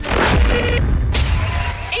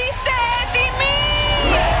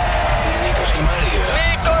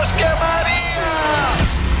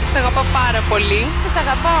αγαπώ πάρα πολύ. Σας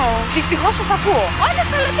αγαπάω. Δυστυχώς σας ακούω. Όλα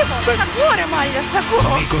καλά τίποτα. Σας ακούω ρε μάλια, σας ακούω.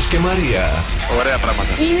 Νίκος και Μαρία. Ωραία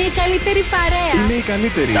πράγματα. Είναι η καλύτερη παρέα. Είναι οι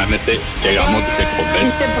καλύτεροι. Κάνετε και γαμό τις εκπομπές.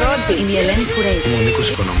 Είστε πρώτοι. Είναι η Ελένη Φουρέη. Είμαι ο Νίκος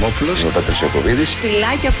Οικονομόπουλος. Ο Πέτρος Ιακωβίδης.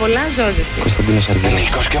 Φιλάκια πολλά, Ζώζεφη. Κωνσταντίνος Αργύρης.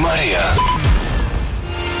 Νίκος και Μαρία.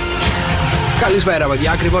 Καλησπέρα, παιδιά.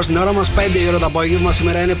 Ακριβώς την ώρα μας, 5 η ώρα το απόγευμα.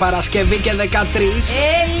 Σήμερα είναι Παρασκευή και 13.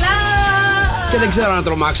 Έλα! Και δεν ξέρω αν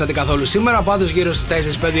τρομάξατε καθόλου σήμερα. Πάντως γύρω στις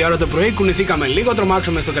 4-5 η ώρα το πρωί κουνηθήκαμε λίγο,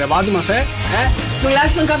 τρομάξαμε στο κρεβάτι μας,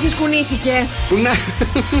 Τουλάχιστον κάποιος κουνήθηκε. Που ναι.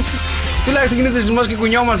 Τουλάχιστον γίνεται σεισμός και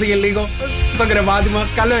κουνιόμαστε και λίγο στο κρεβάτι μας.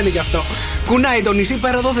 Καλό είναι και αυτό. Κουνάει το νησί,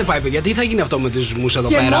 πέρα εδώ δεν πάει, παιδιά. Τι θα γίνει αυτό με τους σεισμούς εδώ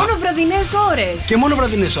Και πέρα? μόνο βραδινές ώρες. Και μόνο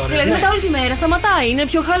βραδινές ώρες. Δηλαδή Ναι. μετά όλη τη μέρα σταματάει, είναι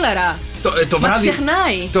πιο χαλαρά. Το Μας βράδυ.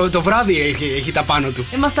 ξεχνάει. Το βράδυ έχει τα πάνω του.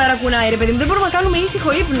 Μας ταρακουνάει ρε παιδί μου, δεν μπορούμε να κάνουμε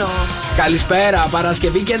ήσυχο ύπνο. Καλησπέρα,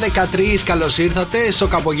 Παρασκευή και 13. Καλώς ήρθατε.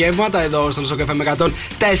 Σοκ απογεύματα εδώ στον Σοκ FM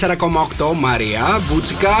 104,8. Μαρία,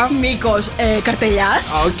 Μπούτσικα. Νίκος Καρτελιάς.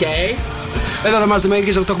 Οκ. Εδώ θα είμαστε μέχρι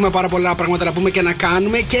και στις 8. Έχουμε πάρα πολλά πράγματα να πούμε και να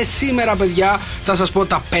κάνουμε. Και σήμερα, παιδιά, θα σας πω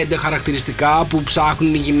τα 5 χαρακτηριστικά που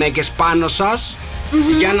ψάχνουν οι γυναίκες πάνω σας.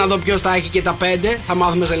 Για να δω ποιος θα έχει και τα 5. Θα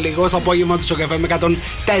μάθουμε σε λίγο στο απόγευμα του Σοκ FM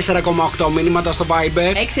 104,8. Μήνυματα στο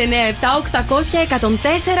Viber.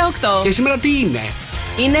 697-800-1048. Και σήμερα τι είναι?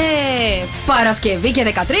 Είναι Παρασκευή και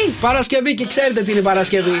 13. Παρασκευή, και ξέρετε τι είναι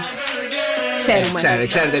Παρασκευή? Ξέρουμε.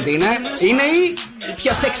 Ξέρετε τι είναι? Είναι η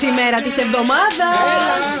Πιο σεξι μέρα της εβδομάδας.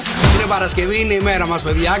 Είναι Παρασκευή, είναι η μέρα μας,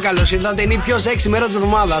 παιδιά. Καλώς ήρθατε. Είναι η πιο σεξι μέρα της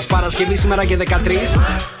εβδομάδας. Παρασκευή σήμερα και 13.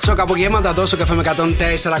 Σοκ απογεύματα εδώ στο καφέ με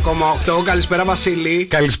 104,8. Καλησπέρα, Βασίλη.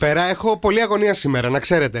 Καλησπέρα, έχω πολλή αγωνία σήμερα, να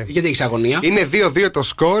ξέρετε. Γιατί έχεις αγωνία? Είναι 2-2 το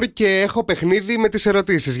σκορ και έχω παιχνίδι με τις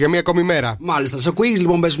ερωτήσεις για μία ακόμη μέρα. Μάλιστα, στο quiz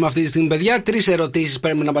λοιπόν παίζουμε αυτή τη στιγμή, παιδιά. 3 ερωτήσεις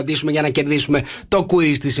πρέπει να απαντήσουμε για να κερδίσουμε το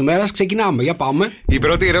quiz της ημέρας. Ξεκινάμε, για πάμε. Η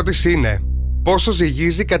πρώτη ερώτηση είναι: πόσο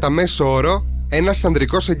ζυγίζει κατά μέσο όρο ένας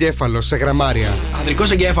ανδρικός εγκέφαλος σε γραμμάρια?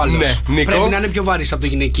 Ανδρικός εγκέφαλος. Ναι, Νίκο. Πρέπει να είναι πιο βαρύς από το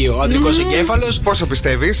γυναικείο. Ανδρικός εγκέφαλος. Πόσο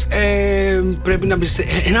πιστεύεις? Πρέπει να μπει.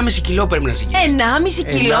 1,5 κιλό πρέπει να ζυγίζει. 1,5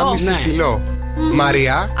 κιλό. 1,5 Ναι. κιλό.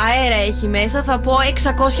 Μαρία. Αέρα έχει μέσα, θα πω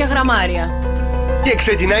 600 γραμμάρια. Και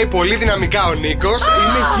ξεκινάει πολύ δυναμικά ο Νίκος.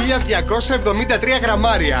 Είναι 1273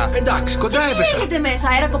 γραμμάρια. Εντάξει, κοντά έπεσα. Έχετε μέσα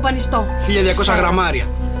αέρα κοπανιστό. 1200 γραμμάρια.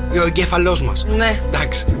 Ο εγκέφαλός μας. Ναι.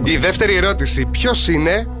 Εντάξει. Η δεύτερη ερώτηση: ποιος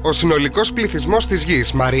είναι ο συνολικός πληθυσμός της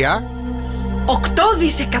γης, Μαρία? 8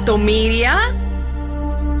 δισεκατομμύρια.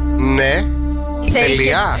 Ναι. Θέλεις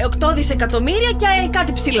Τελεία. και 8 δισεκατομμύρια και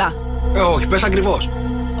κάτι ψηλά. Όχι, πες ακριβώς.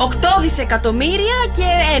 8 δισεκατομμύρια και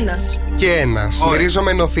ένας. Και ένας. Ωραία.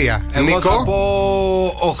 Μυρίζομαι νοθεία. Εγώ Νίκο. θα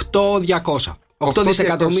πω 8.200. 8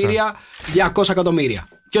 δισεκατομμύρια, 200 εκατομμύρια.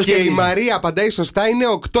 Ποιος Και η κερδίζει? Μαρία απαντάει σωστά, είναι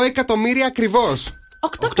 8 εκατομμύρια ακριβώς.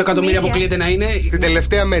 8 εκατομμύρια αποκλείεται να είναι. Την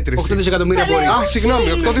τελευταία μέτρηση. 8 δισεκατομμύρια μπορεί. Α,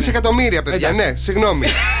 συγγνώμη, 8 δισεκατομμύρια, παιδιά. Εντάξει. Ναι, συγγνώμη.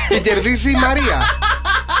 Και κερδίζει η Μαρία.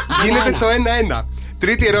 Γίνεται το 1-1.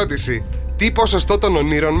 Τρίτη ερώτηση: τι ποσοστό των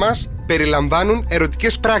ονείρων μας περιλαμβάνουν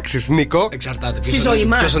ερωτικές πράξεις, Νίκο? Εξαρτάται. Στη ζωή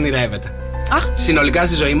μας. Ποιος ονειρεύεται. Αχ, Συνολικά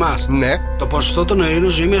στη ζωή μας. Ναι. Το ποσοστό των ονειρών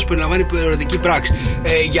ζωή μας περιλαμβάνει ερωτική πράξη.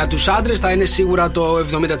 Για τους άντρες θα είναι σίγουρα το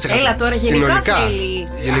 70%. έλα τώρα γενικά Συνολικά. θέλει.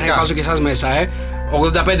 Γενικά. Βάζω και εσάς μέσα,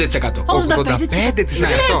 85%. 85%. Ναι.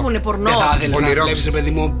 Βλέπουνε πορνό. Δεν θα ήθελες να Ονειρόξ. βλέπεις, ρε παιδί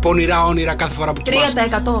μου, πονηρά όνειρα κάθε φορά που κοιμάσαι.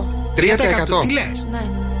 3%. 3%. Τι λες? Ναι.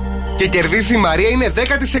 Και κερδίζει η Μαρία, είναι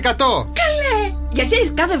 10%. Για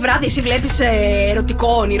εσύ κάθε βράδυ εσύ βλέπεις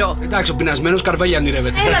ερωτικό όνειρο. Εντάξει, ο πεινασμένος καρβέλια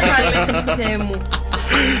ονειρεύεται. Έλα τώρα λέει Χριστέ μου.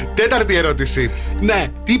 Τέταρτη ερώτηση: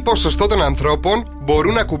 Ναι. τι ποσοστό των ανθρώπων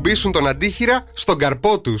μπορούν να κουμπίσουν τον αντίχειρα στον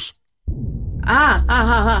καρπό τους?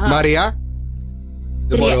 Μαρία.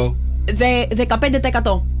 Δεν μπορώ.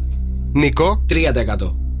 15%. Νίκο.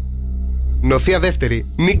 3%. Νοθεία δεύτερη.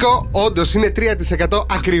 Νίκο, όντως είναι 3%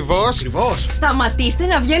 ακριβώς. Ακριβώς. Σταματήστε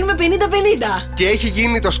να βγαίνουμε 50-50. Και έχει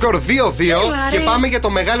γίνει το σκορ 2-2. Έλα, Και ρε. πάμε για το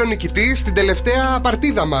μεγάλο νικητή στην τελευταία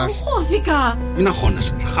παρτίδα μας. Χώθηκα. Μην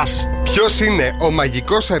αγχώνεσαι, θα χάσεις. Ποιος είναι ο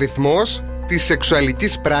μαγικός αριθμός της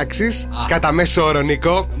σεξουαλικής πράξης κατά μέσο όρο,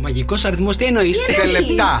 Νίκο? Μαγικός αριθμός, τι εννοείς? Σε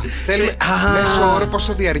λεπτά. Θέλουμε Α. μέσο όρο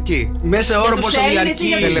πόσο διαρκεί. Μέσα Για όρο τους πόσο Έλληνες διαρκεί? ή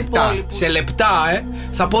για Σε τους λεπτά. υπόλοιπους? Σε λεπτά,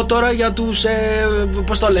 Θα πω τώρα για τους,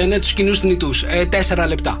 πώς το λένε, τους κοινούς θνητούς. 4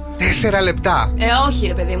 λεπτά. 4 λεπτά. Όχι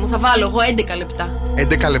ρε παιδί μου, θα βάλω εγώ 11 λεπτά.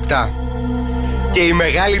 11 λεπτά. Και η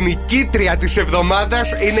μεγάλη νικήτρια της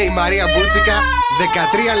εβδομάδας είναι η Μαρία Μπούτσικα.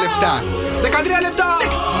 13 λεπτά. 13 λεπτά!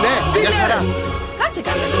 Ναι, Τι μια χαρά. λες? κάτσε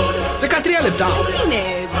καλά. 13 λεπτά. Τι είναι,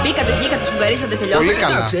 μπήκατε, βγήκατε, σφουγγαρίσατε, τελειώσατε. Πολύ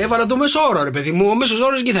καλά. Εντάξει, έβαλα το μέσο όρο, ρε παιδί μου. Ο μέσο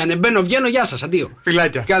όρο εκεί θα είναι. Μπαίνω, βγαίνω, γεια σα, αντίο.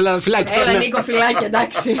 Φιλάκια. Καλά, φυλάκι. Έλα, Ναι. Νίκο, φυλάκια,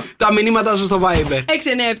 εντάξει. Τα μηνύματά σα στο Viber.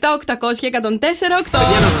 697-800-1048.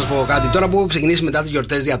 Για να σα πω κάτι, τώρα που έχω ξεκινήσει μετά τι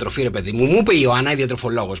γιορτέ διατροφή, ρε παιδί μου, μου είπε η Ιωάννα, η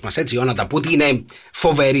διατροφολόγο μα, έτσι, η Ιωάννα Ταπούτη, είναι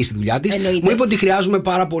φοβερή στη δουλειά τη. Μου είπε ότι χρειάζομαι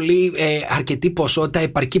πάρα πολύ αρκετή ποσότητα,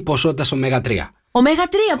 επαρκή ποσότητα στο ω3.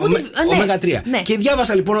 Ω3, πού ω3. Ναι. Και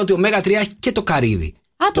διάβασα λοιπόν ότι ω3 έχει και το καρύδι.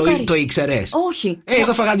 Το ήξερες? Όχι. Εγώ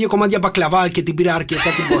έφαγα 2 κομμάτια μπακλαβά και την πήρα αρκετά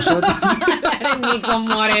την ποσότητα. Νίκο,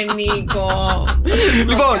 μωρέ, Νίκο.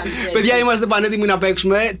 Λοιπόν, παιδιά, είμαστε πανέτοιμοι να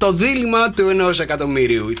παίξουμε το δίλημμα του 1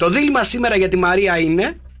 εκατομμύριου. Το δίλημμα σήμερα για τη Μαρία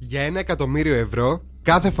είναι. Για 1 εκατομμύριο ευρώ,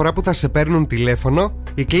 κάθε φορά που θα σε παίρνουν τηλέφωνο,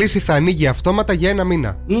 η κλήση θα ανοίγει αυτόματα για 1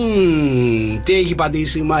 μήνα. Τι έχει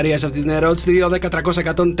απαντήσει η Μαρία σε αυτή την ερώτηση?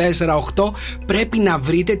 2-10-300-104-8. Πρέπει να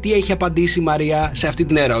βρείτε τι έχει απαντήσει η Μαρία σε αυτή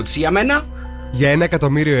την ερώτηση. Για μένα. Για 1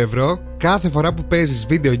 εκατομμύριο ευρώ, κάθε φορά που παίζεις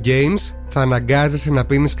video games, θα αναγκάζεσαι να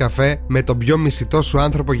πίνεις καφέ με τον πιο μισητό σου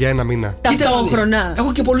άνθρωπο για 1 μήνα. Ταυτόχρονα.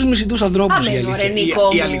 Έχω και πολλούς μισητούς ανθρώπους. Αμέ, ωραία, Νίκο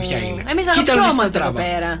Η μου. αλήθεια είναι. Εμείς Κοίτα να δεις τι θα αγαπιόμαστε εδώ τράβαγα.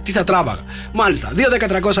 πέρα. Τι θα τράβαγα. Μάλιστα.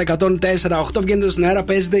 2-10-300-104-8. Βγαίνετε στον αέρα,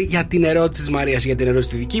 παίζετε για την ερώτηση της Μαρίας, για την ερώτηση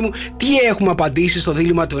τη δική μου. Τι έχουμε απαντήσει στο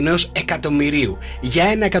δίλημμα του 1 εκατομμυρίου?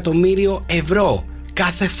 Για 1 εκατομμύριο ευρώ,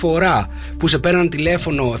 κάθε φορά που σε παίρνουν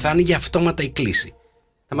τηλέφωνο, θα ανοίγει αυτόματα η κλήση.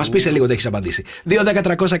 Θα μας πεις σε λίγο τι έχεις απαντήσει.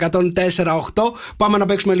 2-10-300-104-8. Πάμε να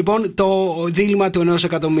παίξουμε λοιπόν το δίλημμα του 1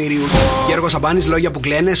 εκατομμύριου. Γιώργος Σαμπάνης, λόγια που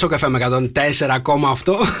κλαίνε, στο καφέ με 104,8. 8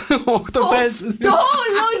 πες.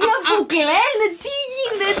 Λόγια που κλαίνε, τι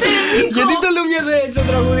γίνεται, Νίκο? Γιατί το λέω μια ζωή έτσι το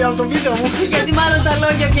τραγούδι αυτό, πείτε μου. Γιατί μάλλον τα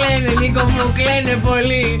λόγια κλαίνε, Νίκο μου, κλαίνε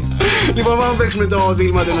πολύ. Λοιπόν, πάμε να παίξουμε το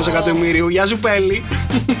δίλημμα του 1 εκατομμύριου. Γεια σου, Πέλη.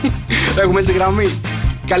 Έχουμε στη γραμμή.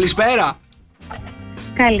 Καλησπέρα.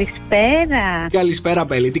 Καλησπέρα. Καλησπέρα,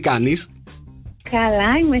 Πέλη, τι κάνεις?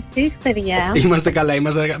 Καλά, είμαι εσείς, παιδιά. Είμαστε καλά,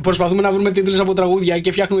 είμαστε. Προσπαθούμε να βρούμε τίτλους από τραγούδια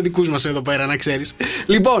και φτιάχνουμε δικούς μας εδώ πέρα, να ξέρεις.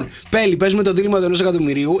 Λοιπόν, Πέλη, παίζουμε το δίλημμα του 1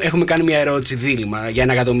 εκατομμυρίου. Έχουμε κάνει μια ερώτηση δίλημμα για 1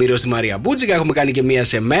 εκατομμύριο στη Μαρία Μπούτσικα. Έχουμε κάνει και μια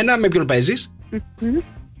σε μένα. Με ποιον παίζεις?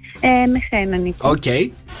 Με σένα, Νίκο. Οκ.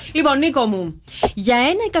 Λοιπόν, Νίκο μου, για 1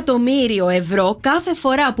 εκατομμύριο ευρώ κάθε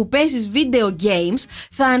φορά που παίζεις video games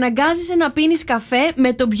θα αναγκάζεσαι να πίνεις καφέ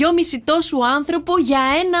με τον πιο μισητό σου άνθρωπο για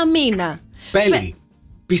 1 μήνα. Πέλη,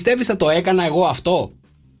 πιστεύεις θα το έκανα εγώ αυτό?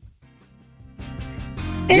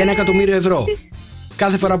 Για 1 εκατομμύριο ευρώ.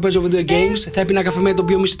 Κάθε φορά που παίζω video games θα έπινα καφέ με τον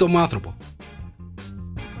πιο μισητό μου άνθρωπο.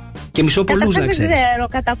 Και μισώ πολλούς, να Δεν ξέρεις. ξέρω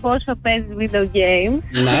κατά πόσο παίζεις video games.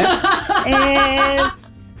 Ναι.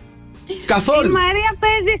 Καθόλου. Η Μαρία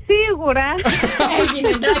παίζει σίγουρα. Έγινε,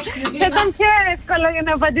 εντάξει. Θα ήταν πιο εύκολο για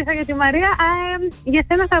να απαντήσω για τη Μαρία. Για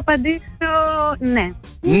σένα θα απαντήσω ναι.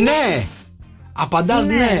 Ναι. Απαντάς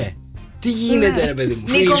ναι. Τι γίνεται, ρε παιδί μου?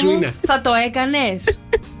 Φίλη Νίκο σου μου, είναι? θα το έκανες?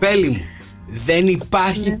 Πέλη μου, δεν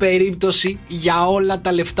υπάρχει περίπτωση για όλα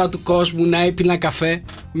τα λεφτά του κόσμου να έπινα καφέ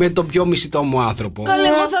με τον πιο μισητό μου άνθρωπο. Καλά,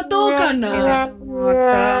 εγώ θα το έκανα.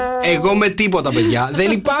 Εγώ με τίποτα, παιδιά.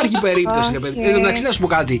 Δεν υπάρχει περίπτωση, ρε παιδί. Εντάξει, να σου πω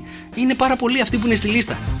κάτι. Είναι πάρα πολλοί αυτοί που είναι στη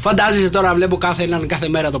λίστα. Φαντάζεσαι τώρα, βλέπω κάθε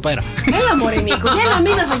μέρα εδώ πέρα. Έλα, μωρέ, Νίκο, για 1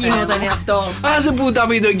 μήνα θα γινόταν αυτό. Άσε που τα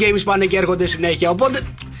video games πάνε και έρχονται συνέχεια. Οπότε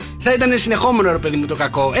θα ήταν συνεχόμενο, ρε παιδί μου, το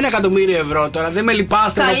κακό. 1 εκατομμύριο ευρώ τώρα, δεν με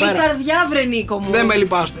λυπάστε εδώ Καλή πέρα. καρδιά, βρε, Νίκο μου. Δεν με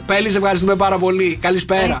λυπάστε. Πέλη, σε ευχαριστούμε πάρα πολύ.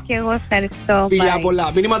 Καλησπέρα. Και εγώ ευχαριστώ. Φιλιά Bye.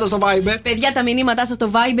 πολλά. Μηνύματα στο Viber. Παιδιά, τα μηνύματά σας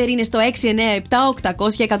στο Viber είναι στο 697-800-1048.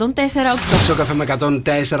 Στο καφέ με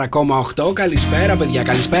 104,8. Καλησπέρα, παιδιά,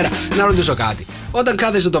 καλησπέρα. Να ρωτήσω κάτι. Όταν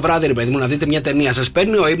κάθεστε το βράδυ, ρε παιδί μου, να δείτε μια ταινία, σας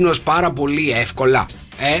παίρνει ο ύπνος πάρα πολύ εύκολα?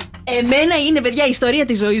 Εμένα είναι, παιδιά, η ιστορία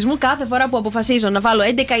της ζωής μου. Κάθε φορά που αποφασίζω να βάλω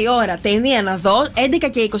 11 η ώρα ταινία να δω, 11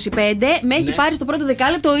 και 25, με έχει πάρει στο πρώτο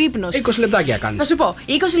δεκάλεπτο ο ύπνος. 20 λεπτάκια κάνεις. Θα σου πω,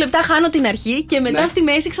 20 λεπτά χάνω την αρχή και μετά στη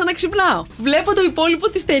μέση ξαναξυπνάω. Βλέπω το υπόλοιπο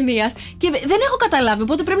της ταινίας και δεν έχω καταλάβει,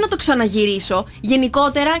 οπότε πρέπει να το ξαναγυρίσω.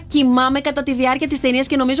 Γενικότερα, κοιμάμαι κατά τη διάρκεια της ταινίας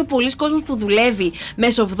και νομίζω πολλοί κόσμος που δουλεύει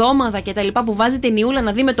μεσοβδόμαδα και τα λοιπά, που βάζει ταινιούλα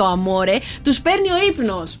να δει με το αμόρε, τους παίρνει ο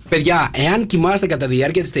ύπνος. Παιδιά, εάν κοιμάστε κατά τη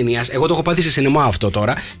διάρκεια της ταινίας, εγώ το έχω πάθει σε σινεμά αυτό τώρα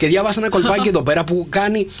και διάβασα ένα κολπάκι εδώ πέρα που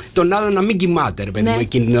κάνει τον άλλο να μην κοιμάται, ρε παιδί μου,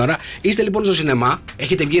 εκείνη την ώρα. Είστε λοιπόν στο σινεμά,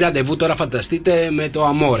 έχετε βγει ραντεβού τώρα, φανταστείτε, με το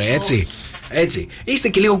αμόρε, έτσι. Έτσι. Είστε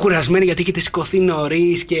και λίγο κουρασμένοι γιατί έχετε σηκωθεί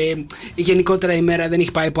νωρίς και γενικότερα η μέρα δεν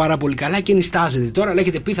έχει πάει πάρα πολύ καλά και νιστάζετε τώρα, αλλά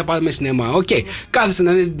έχετε πει θα πάμε σινεμά. Οκ. Κάθεστε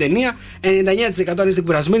να δείτε την ταινία, 99% αν είστε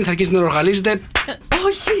κουρασμένοι θα αρχίσετε να ροχαλίζετε.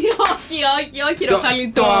 Όχι,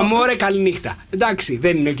 ροχαλιτό. Το αμόρε, καληνύχτα. Εντάξει,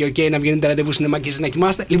 δεν είναι και οκ να βγαίνετε ραντεβού σινεμά και εσείς να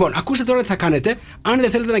κοιμάστε. Λοιπόν, ακούστε τώρα τι θα κάνετε αν δεν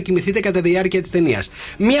θέλετε να κοιμηθείτε κατά τη διάρκεια της ταινίας.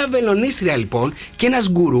 Μία βελονίστρια λοιπόν και ένας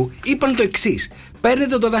γκουρού είπαν το εξής.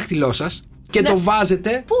 Παίρνετε το δάχτυλό σας και το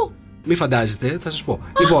βάζετε. Πού? Μη φαντάζεστε, θα σας πω.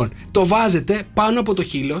 Λοιπόν, το βάζετε πάνω από το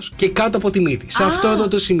χείλος και κάτω από τη μύτη. Σε αυτό εδώ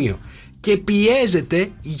το σημείο. Και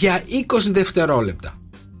πιέζετε για 20 δευτερόλεπτα.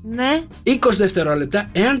 Ναι. 20 δευτερόλεπτα,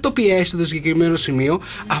 εάν το πιέσετε το συγκεκριμένο σημείο,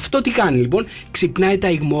 αυτό τι κάνει λοιπόν? Ξυπνάει τα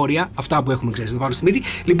ηγμόρια, αυτά που έχουμε ξέρετε πάνω στη μύτη.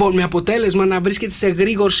 Λοιπόν, με αποτέλεσμα να βρίσκεται σε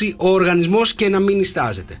γρήγορση ο οργανισμός και να μην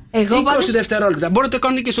νιστάζεται. 20 δευτερόλεπτα. Μπορείτε να το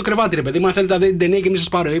κάνετε και στο κρεβάτι, ρε παιδί μου, αν θέλετε να δείτε την ταινία και μην σας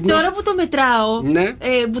πάρω ύπνος. Τώρα που το μετράω, ναι.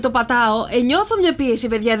 Που το πατάω, νιώθω μια πίεση,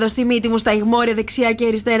 παιδιά, εδώ στη μύτη μου, στα ηγμόρια δεξιά και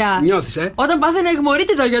αριστερά. Νιώθεις, Όταν πάθαινα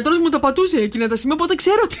ηγμορίτιδα, ο γιατρός μου το πατούσε εκείνα τα σημεία, οπότε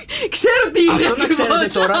ξέρω τι είναι. Αυτό να ξέρετε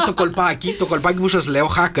τώρα, το κολπάκι που σας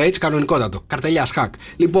λέω, hack, έτσι κανονικότατο. Καρτελιάς, hack.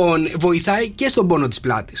 Λοιπόν, βοηθάει και στον πόνο της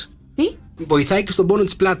πλάτης. Τι? Βοηθάει και στον πόνο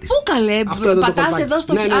της πλάτης. Πού καλέ, πατάς εδώ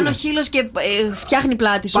στο άνω χείλος και φτιάχνει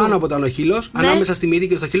πλάτη σου. Πάνω από το άνω χείλος, ανάμεσα στη μύτη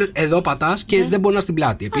και στο χείλος, εδώ πατάς και δεν πονάς στην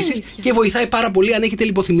πλάτη. Επίσης, και βοηθάει πάρα πολύ αν έχετε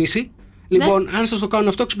λιποθυμήσει. Λοιπόν, αν σας το κάνουν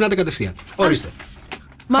αυτό, ξυπνάτε κατευθείαν. Ορίστε.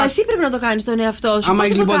 Μα εσύ πρέπει να το κάνεις τον εαυτό σου. Άμα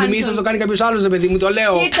έχεις λιποθυμήσει, θα το κάνει κάποιος άλλος, ρε παιδί μου, το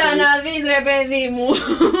λέω. Κοίτα να δεις, ρε παιδί μου.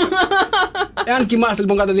 Εάν κοιμάστε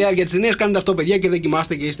λοιπόν κατά τη διάρκεια της ταινίας, κάνετε αυτό, παιδιά, και δεν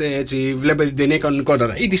κοιμάστε και είστε έτσι, βλέπετε την ταινία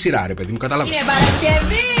κανονικότατα. Ή τη σειρά, ρε παιδί μου, καταλάβατε. Είναι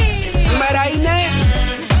Παρασκευή! Σήμερα είναι.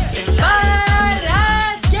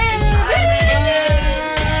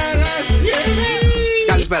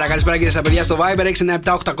 Καλησπέρα και στα παιδιά στο Viber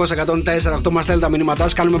 697-800-1048. Μας στέλνετε τα μηνύματά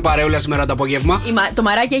σας. Κάνουμε παρεούλα σήμερα το απόγευμα. Το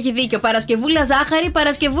Μαράκι έχει δίκιο. Παρασκευούλα ζάχαρη,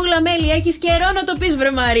 Παρασκευούλα μέλι. Έχεις καιρό να το πεις,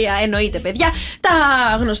 βρε Μαρία. Εννοείται, παιδιά. Τα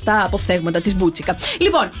γνωστά αποφθέγματα της Μπούτσικα.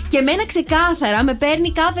 Λοιπόν, και εμένα ξεκάθαρα με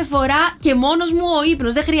παίρνει κάθε φορά και μόνος μου ο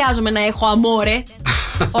ύπνος. Δεν χρειάζομαι να έχω αμόρε.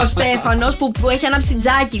 Ο Στέφανος που έχει ανάψει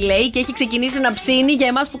τζάκι, λέει, και έχει ξεκινήσει να ψήνει για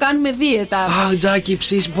εμάς που κάνουμε δίαιτα. Α, τζάκι,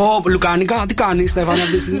 ψήσει. Λουκάνικα, τι κάνει, Στέφανο,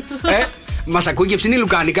 αυτή τη στιγμή. Μας ακούει και ψήνει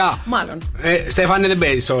λουκάνικα. Μάλλον. Στέφανε, δεν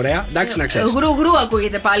παίζει, ωραία. Εντάξει, να ξέρεις. Γρου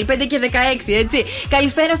ακούγεται πάλι. 5 και 16, έτσι.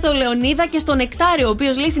 Καλησπέρα στο Λεωνίδα και στον Νεκτάριο, ο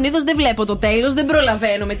οποίος λέει συνήθως δεν βλέπω το τέλος, δεν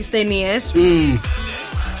προλαβαίνω με τις ταινίες.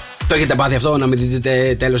 Το έχετε πάθει αυτό, να μην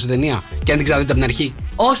δείτε τέλος στην ταινία και αν την ξαναδείτε από την αρχή?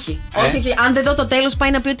 Όχι. Αν δεν δω το τέλος,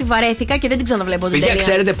 πάει να πει ότι βαρέθηκα και δεν την ξαναβλέπω την ταινία.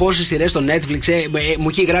 Ξέρετε πόσες σειρές στο Netflix μου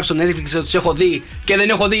έχει γράψει στο Netflix ότι τις έχω δει και δεν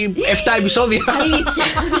έχω δει 7 επεισόδια. Αλήθεια.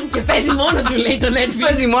 Και παίζει μόνο του, λέει, το Netflix.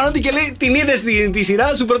 Παίζει μόνο του και λέει την είδες τη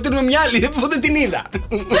σειρά, σου προτείνουμε μια άλλη. Δεν την είδα.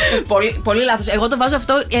 Πολύ λάθος. Εγώ το βάζω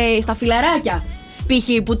αυτό στα φιλαράκια. Π.χ.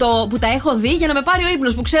 που τα έχω δει για να με πάρει ο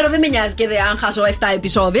ύπνος, που ξέρω δεν με νοιάζει και αν χάσω 7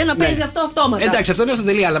 επεισόδια να παίζει αυτό αυτόματα. Εντάξει, αυτό είναι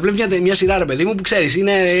αυτοτελεία, αλλά βλέπει μια σειρά, ρε παιδί μου, που ξέρεις,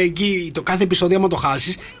 είναι εκεί το κάθε επεισόδιο, άμα το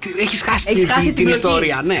χάσεις, έχεις χάσει την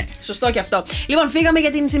ιστορία, ναι. Σωστό και αυτό. Λοιπόν, φύγαμε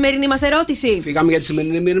για την σημερινή μας ερώτηση. Φύγαμε για τη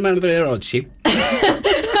σημερινή μας ερώτηση.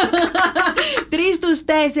 3 στους 4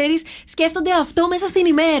 σκέφτονται αυτό μέσα στην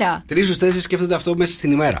ημέρα. 3 στους 4 σκέφτονται αυτό μέσα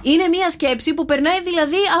στην ημέρα. Είναι μια σκέψη που περνάει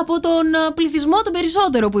δηλαδή από τον πληθυσμό τον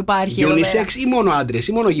περισσότερο που υπάρχει. Unisex ή μόνο άντρες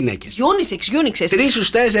ή μόνο γυναίκες? Unisex. 3 στους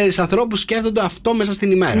 4 ανθρώπους σκέφτονται αυτό μέσα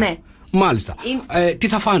στην ημέρα. Ναι. Μάλιστα. Τι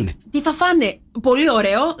θα φάνε? Πολύ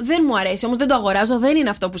ωραίο, δεν μου αρέσει, όμως δεν το αγοράζω, δεν είναι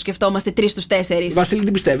αυτό που σκεφτόμαστε 3 στους 4. Βασίλη,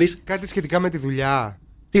 τι πιστεύεις? Κάτι σχετικά με τη δουλειά.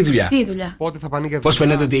 Τι δουλειά? Πότε θα πάνε για δουλειά? Πώς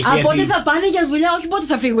φαίνεται ότι έχει έρθει? Πότε θα πάνε για δουλειά, όχι πότε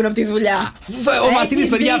θα φύγουν από τη δουλειά. Ο Βασίλης,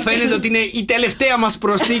 παιδιά, φαίνεται ότι είναι η τελευταία μας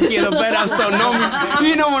προσθήκη εδώ πέρα στον νόμο.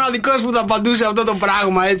 Είναι ο μοναδικός που θα απαντούσε αυτό το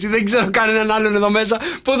πράγμα, έτσι. Δεν ξέρω κανέναν άλλον εδώ μέσα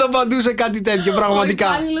που θα απαντούσε κάτι τέτοιο, πραγματικά.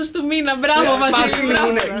 Ο υπάλληλος του μήνα, μπράβο, Βασίλη.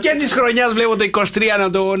 Και της χρονιάς βλέπω το 23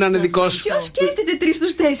 να είναι δικό σου. Ποιος σκέφτεται 3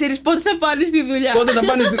 στους 4 πότε θα πάνε στη δουλειά?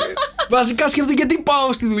 Βασικά σκέφτομαι γιατί πάω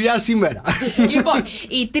στη δουλειά σήμερα. Λοιπόν,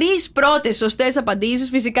 οι 3 πρώτες σωστές απαντήσεις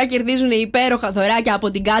φυσικά κερδίζουν υπέροχα δωράκια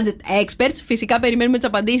από την Gadget Experts. Φυσικά περιμένουμε τις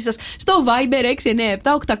απαντήσεις σας στο Viber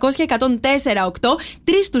 697-800-1048.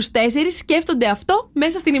 3 στους 4 σκέφτονται αυτό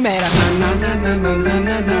μέσα στην ημέρα.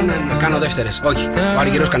 Κάνω δεύτερες. Όχι, ο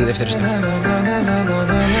Αργυρός κάνει δεύτερες.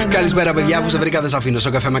 Καλησπέρα, παιδιά, αφού σε βρήκα δεν σε αφήνω.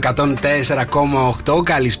 Σοκ FM 104,8.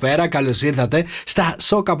 Καλησπέρα, καλώς ήρθατε στα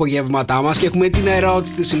σοκ απογεύματά μας και έχουμε την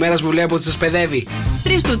ερώτηση της ημέρας που βλέπω ότι σας παιδεύει.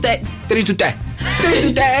 3 του τε.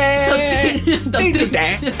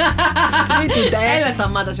 Έλα,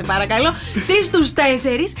 σταμάτα, σε παρακαλώ. 3 στους 4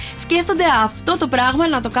 σκέφτονται αυτό το πράγμα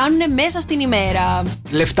να το κάνουν μέσα στην ημέρα.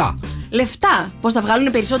 Λεφτά. Πώς θα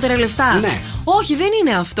βγάλουν περισσότερα λεφτά? Ναι. Όχι, δεν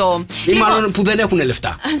είναι αυτό. Ή μάλλον που δεν έχουν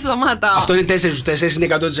λεφτά. Σταμάτα. Αυτό είναι 4 στους 4, είναι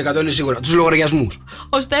 100%, είναι σίγουρα. Τους λογαριασμούς.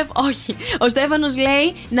 Όχι. Ο Στέφανος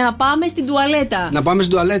λέει να πάμε στην τουαλέτα. Να πάμε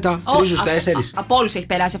στην τουαλέτα. 3 στους 4. Από όλους έχει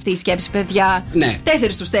περάσει αυτή η σκέψη, παιδιά. Ναι.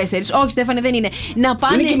 4 στους 4. Όχι, Στέφανε, δεν είναι. Να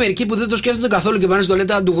πάνε... Είναι και μερικοί που δεν το σκέφτονται καθόλου και πάνε στην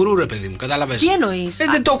τουαλέτα του γουρού, ρε παιδί μου. Κατάλαβες? Τι εννοείς?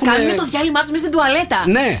 Δεν το έχουν... Κάνουμε το διάλειμμα τους μέσα στην τουαλέτα.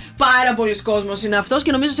 Ναι. Πάρα πολλοί κόσμος είναι αυτός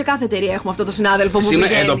και νομίζω σε κάθε εταιρεία έχουμε αυτό το συνάδελφο που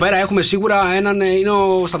εδώ πέρα έχουμε έχουμε σίγουρα έναν, είναι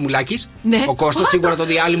ο Σταμουλάκης. Ναι. Ο Κώστας σίγουρα το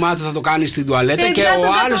διάλειμμα του θα το κάνει στην τουαλέτα. Παιδιά, Και ο τον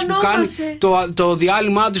άλλος που κάνει το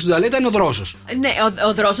διάλειμμα του στην τουαλέτα είναι ο Δρόσος. Ναι,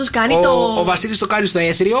 ο Δρόσος κάνει το. Ο Βασίλης το κάνει στο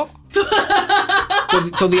έθριο.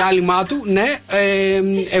 το διάλειμμα του, ναι.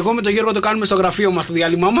 Εγώ με τον Γιώργο το κάνουμε στο γραφείο μας το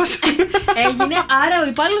διάλειμμα μας. Έγινε, άρα ο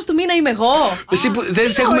υπάλληλος του μήνα είμαι εγώ. Εσύ που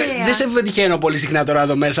δεν σε πετυχαίνω πολύ συχνά τώρα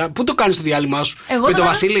εδώ μέσα. Πού το κάνεις το διάλειμμα σου? Με τον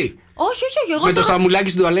Βασίλη? Όχι. Εγώ με το Σταμουλάκι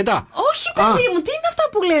στην τουαλέτα? Όχι, παιδί μου, τι είναι αυτά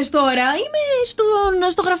που λες τώρα? Είμαι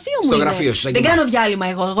στο γραφείο μου. Στο γραφείο σου. Δεν κάνω διάλειμμα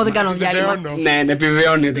εγώ δεν κάνω διάλειμμα. Ναι,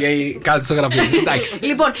 επιβεβαιώνει ότι κάτι στο γραφείο. Εντάξει.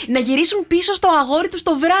 Λοιπόν, να γυρίσουν πίσω στο αγόρι του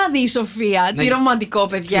το βράδυ η Σοφία. Τι ρομαντικό,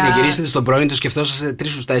 παιδιά. Να γυρίσετε στο πρώην, το σκεφτόσαστε 3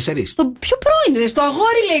 στους 4. Στο πιο πρώην, ρε, στο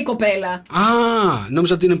αγόρι λέει η κοπέλα. Α,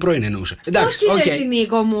 νόμιζα ότι είναι πρώην εννοούσε. Εντάξει, όχι, ρε,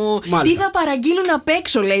 Νίκο μου. Μάλιστα. Τι θα παραγγείλουν απ'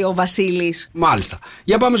 έξω, λέει ο Βασίλης. Μάλιστα.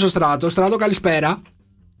 Για πάμε στο Στράτο. Στράτο, καλησπέρα.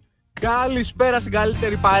 Καλησπέρα στην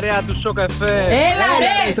καλύτερη παρέα του Σοκ FM. Έλα,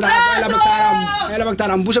 ρε, Στράτο! Έλα,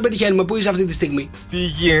 Μπακτάρα μου, πού σε πετυχαίνουμε, πού είσαι αυτή τη στιγμή? Τι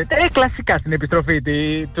γίνεται? Κλασικά στην επιστροφή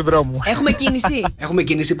του δρόμου. Έχουμε κίνηση. Έχουμε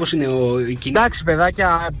κίνηση, πώς είναι η κίνηση? Εντάξει,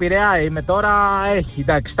 παιδάκια, Πειραιά είμαι τώρα. Έχει,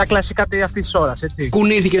 εντάξει, τα κλασικά αυτή τη ώρα, έτσι.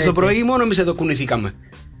 Κουνήθηκες το πρωί ή μόνο εμείς εδώ κουνηθήκαμε?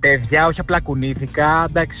 Παιδιά, όχι απλά κουνήθηκα.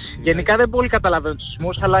 Εντάξει, γενικά δεν πολύ καταλαβαίνω τους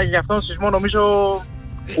σεισμούς, αλλά για αυτόν τον σεισμό νομίζω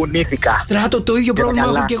κουνήθηκα. Στράτο, το ίδιο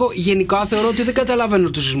πρόβλημα έχω και εγώ. Γενικά θεωρώ ότι δεν καταλαβαίνω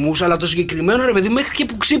τους σεισμούς, αλλά το συγκεκριμένο, ρε παιδί, μέχρι και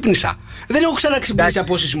που ξύπνησα. Δεν έχω ξαναξυπνήσει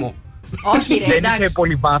από σεισμό. Όχι, ρε, δεν είχε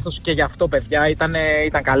πολύ βάθος και γι' αυτό, παιδιά,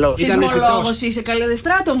 ήταν καλό. Σεισμολόγος είσαι, καλέ, δε,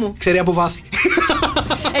 Στράτο μου. Ξέρει από βάθη.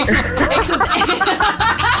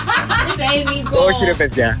 Όχι, ρε,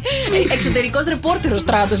 παιδιά. Εξωτερικός ρεπόρτερος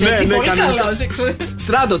Στράτος, έτσι. Πολύ καλός.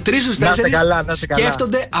 Στράτο, 3 στους 4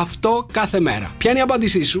 σκέφτονται αυτό κάθε μέρα. Ποια είναι η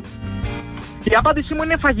απάντησή σου? Η απάντησή μου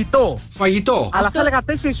είναι φαγητό. Φαγητό. Αλλά αυτό έλεγα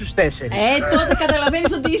 4 στους 4. Τότε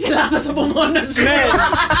καταλαβαίνεις ότι είσαι λάθος από μόνος σου. Ναι.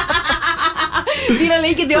 Πήρα,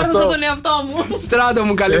 λέει, και διόρθωσα τον εαυτό μου. Στράτο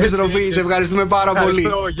μου, καλή επιστροφή. Σε ευχαριστούμε πάρα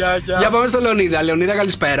πολύ. Για πάμε στο Λεωνίδα. Λεωνίδα,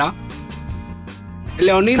 καλησπέρα.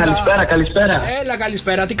 Λεωνίδα. Καλησπέρα. Έλα,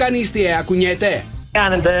 καλησπέρα. Τι κάνει η Ιστιαία, κουνιέται?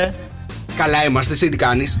 Κάνετε? Καλά είμαστε, εσύ τι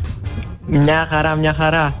κάνεις? Μια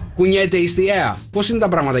χαρά. Κουνιέται η Ιστιαία. Πώς είναι τα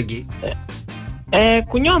πράγματα εκεί?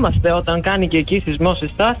 Κουνιόμαστε όταν κάνει και εκεί σεισμός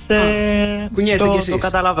εσάς. Κουνιέστε κι εσείς? Το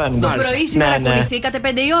καταλαβαίνουμε. Το πρωί σήμερα κουνηθήκατε 5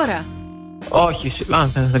 η ώρα? Όχι,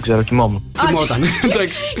 δεν ξέρω, κοιμόμουν. Κοιμόταν.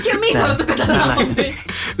 Και εμείς αλλά το καταλάβαμε.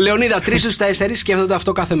 Λεωνίδα, 3 στους 4 σκέφτονται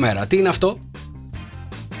αυτό κάθε μέρα. Τι είναι αυτό?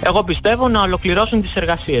 Εγώ πιστεύω να ολοκληρώσουν τις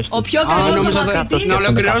εργασίες τους. Ο πιο καλός ο μαθητής. Να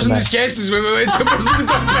ολοκληρώσουν τις σχέσεις τους, βέβαια, έτσι όπως είναι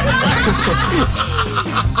το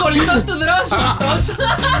κολλητός του Δρόσου αυτός.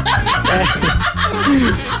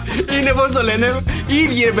 Είναι, πώς το λένε, οι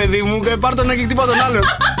ίδιοι, ρε παιδί μου, πάρ' τον ένα και χτυπά τον άλλον.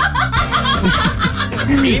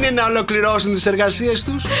 Είναι να ολοκληρώσουν τις εργασίες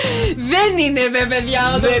τους? Δεν είναι,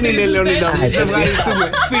 παιδιά. Δεν είναι, Λεωνίδα μου. Σε ευχαριστούμε.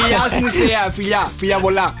 Φιλιά στην Ιστιαία. Φιλιά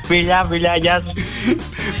πολλά. Φιλιά, γεια σας.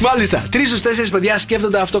 Μάλιστα. 3 στους 4 παιδιά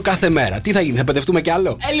σκέφτονται αυτό κάθε μέρα. Τι θα γίνει, θα παιδευτούμε κι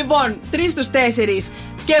άλλο? Λοιπόν, 3 στους 4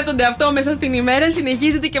 σκέφτονται αυτό μέσα στην ημέρα.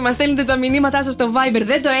 Συνεχίζετε και μας στέλνετε τα μηνύματά σας στο Viber.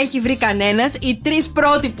 Δεν το έχει βρει κανένας. Οι 3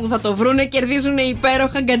 πρώτοι που θα το βρούνε κερδίζουν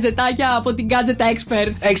υπέροχα γκατζετάκια από την Gadget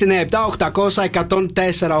Experts.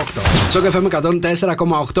 697-800-1048. Σοκ FM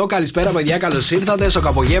 104,8. Καλησπέρα, παιδιά. Καλώς ήρθατε.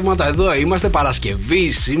 Σοκαπογεύματα. Εδώ είμαστε. Παρασκευή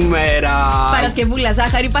σήμερα. Παρασκευούλα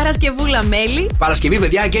ζάχαρη, Παρασκευούλα μέλι. Παρασκευή,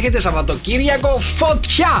 παιδιά, και έχετε Σαββατοκύριακο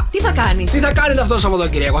φωτιά. Τι θα κάνεις? Τι θα κάνετε αυτό το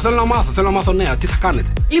Σαββατοκύριακο? Θέλω να μάθω νέα. Τι θα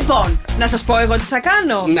κάνετε? Λοιπόν, να σας πω εγώ τι θα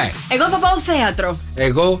κάνω. Ναι. Εγώ θα πάω θέατρο.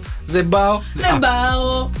 Εγώ δεν πάω. Δεν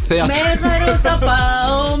πάω. Θέατρο. Μέθαρο θα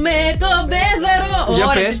πάω με τον Πέθαρο. Για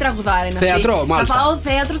Ωραία, πες. τι τραγουδάρα είναι αυτή. Θέατρο, μάλιστα. Θα πάω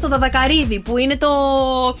θέατρο στο Δαδακαρίδι που είναι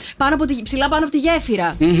ψηλά πάνω από τη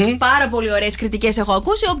γέφυρα. Πάρα πολύ ωραίες κριτικές έχω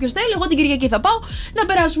ακούσει. Όποιος θέλει, εγώ την Κυριακή θα πάω να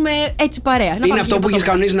περάσουμε έτσι παρέα. Είναι αυτό που έχεις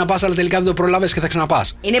κανονίσει να πας, αλλά τελικά δεν το προλάβες και θα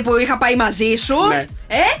ξαναπάς. Είναι που είχα πάει μαζί σου. Ναι.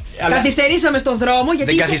 Αλλά καθυστερήσαμε στον δρόμο.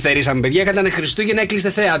 Γιατί δεν καθυστερήσαμε, παιδιά. Ήταν Χριστούγεννα, έκλεισε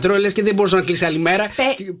θέατρο. Λες και δεν μπορούσε να κλείσει άλλη μέρα.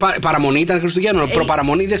 Παραμονή ήταν Χριστουγέννων.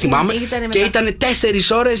 Προπαραμονή, δεν θυμάμαι. Και ήταν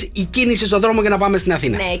 4 ώρες η κίνηση στον δρόμο για να πάμε στην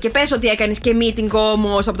Αθήνα. Ναι, και πες ότι έκανες και meeting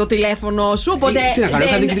όμως από το τηλέφωνο σου. Οπότε τι να κάνω,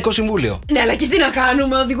 είχα διοικητικό συμβούλιο. Ναι, αλλά και τι να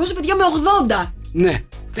κάνουμε, οδηγούσε παιδιά με 80. Ναι.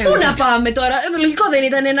 Πού να πάμε τώρα, λογικό δεν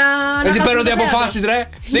ήταν να. Έτσι παίρνονται αποφάσεις, ρε.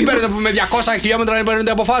 Δεν παίρνονται με 200 χιλιόμετρα, δεν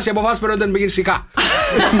παίρνονται αποφάσεις. Οι αποφάσεις παίρνονται να πηγαίνει σιγά.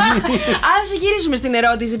 Ας γυρίσουμε στην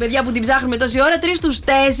ερώτηση, παιδιά, που την ψάχνουμε τόση ώρα. 3 στους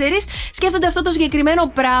 4 σκέφτονται αυτό το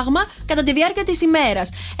συγκεκριμένο πράγμα κατά τη διάρκεια της ημέρας.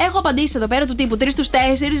 Έχω απαντήσει εδώ πέρα του τύπου 3 στους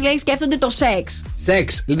 4 λέει σκέφτονται το σεξ.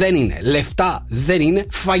 Σεξ δεν είναι. Λεφτά δεν είναι.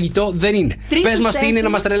 Φαγητό δεν είναι. Πες μας τι είναι να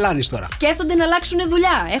μας τρελάνεις τώρα. Σκέφτονται να αλλάξουν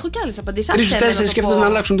δουλειά. Έχω κι άλλες απαντήσεις. 3 στους 4 σκέφτονται να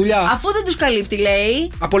αλλάξουν δουλειά. Αφού δεν τους καλύπτει,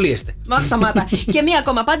 λέει. Απολύεστε. Μα σταμάτα. Και μία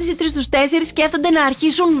ακόμα απάντηση. 3 στους 4 σκέφτονται να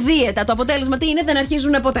αρχίσουν δίαιτα. Το αποτέλεσμα τι είναι, δεν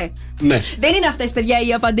αρχίζουν ποτέ. Ναι. Δεν είναι αυτές, παιδιά,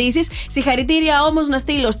 οι απαντήσεις. Συγχαρητήρια όμως να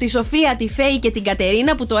στείλω στη Σοφία, τη Φέη και την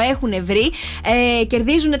Κατερίνα που το έχουν βρει.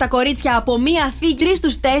 Κερδίζουν τα κορίτσια από μία θήκη. 3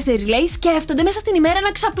 στους 4, λέει, σκέφτονται μέσα στην ημέρα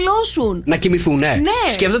να ξαπλώσουν. Να κοιμηθούν, ναι.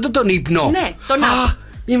 Σκέφτονται τον ύπνο. Ναι, τον ύπνο.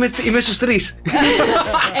 Είμαι στους 3.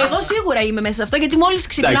 Εγώ σίγουρα είμαι μέσα σε αυτό, γιατί μόλις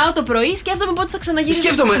ξυπνάω το πρωί σκέφτομαι πότε θα ξαναγυρίσω.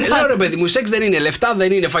 Σκέφτομαι, λέω ρε παιδί μου, σεξ δεν είναι, λεφτά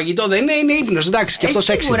δεν είναι, φαγητό δεν είναι ύπνος. Εντάξει, και αυτό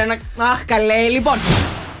σεξ. Σίγουρα Αχ, καλέ, λοιπόν.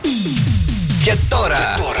 Και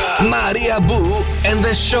τώρα, Μαρία Μπού and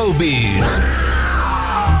the Showbiz.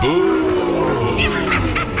 Μπού.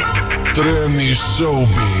 Τρέμει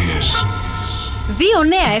Showbiz. 2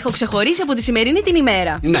 νέα έχω ξεχωρίσει από τη σημερινή την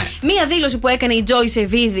ημέρα. Ναι. Μία δήλωση που έκανε η Τζόι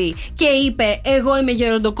Σεβίδη και είπε: εγώ είμαι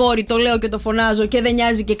γεροντοκόρη, το λέω και το φωνάζω και δεν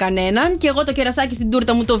νοιάζει και κανέναν. Και εγώ το κερασάκι στην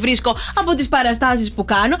τούρτα μου το βρίσκω από τις παραστάσεις που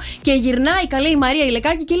κάνω. Και γυρνάει καλέ η Μαρία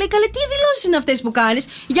Ηλεκάκη και λέει: καλέ, τι δηλώσεις είναι αυτές που κάνεις?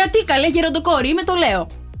 Γιατί καλέ γεροντοκόρη είμαι, το λέω.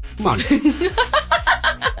 Μάλιστα.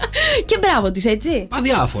 Και μπράβο της, έτσι.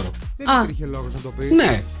 Αδιάφορο. Δεν υπήρχε λόγος να το πει.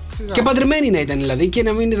 Ναι. Και παντρεμένη να ήταν δηλαδή και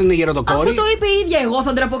να μην ήταν γεροντοκόρη. Αφού το είπε η ίδια, εγώ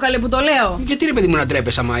θα ντραπώ καλέ που το λέω. Γιατί ρε παιδί μου να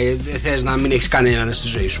τρέπεσαι άμα θες να μην έχεις κανέναν στη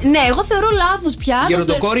ζωή σου? Ναι, εγώ θεωρώ λάθος πια.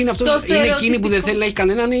 Γεροντοκόρη είναι αυτός, είναι εκείνη που δεν θέλει να έχει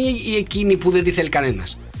κανέναν ή εκείνη που δεν τη θέλει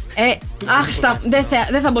κανένας?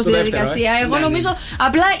 Δεν θα μπω στη διαδικασία. Εγώ νομίζω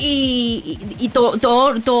απλά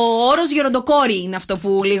το όρος γεροντοκόρη είναι αυτό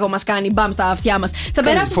που λίγο μας κάνει μπαμ στα αυτιά μας.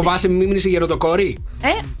 Φοβάσαι μην μείνεις γεροντοκόρη?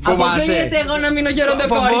 Αποκλείεται εγώ να μείνω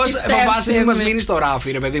γεροντοκόρη. Φοβάσαι μην μας μείνεις στο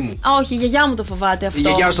ράφι, ρε παιδί μου? Όχι, η γιαγιά μου το φοβάται αυτό. Η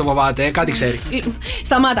γιαγιά σου το φοβάται, κάτι ξέρει.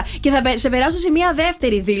 Σταμάτα. Και θα σε περάσω σε μια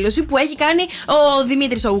δεύτερη δήλωση που έχει κάνει ο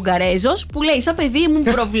Δημήτρης ο Ουγγαρέζος, που λέει: σαν παιδί ήμουν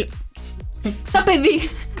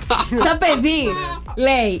Σαν παιδί,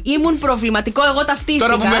 λέει, ήμουν προβληματικό, εγώ ταυτίστηκα.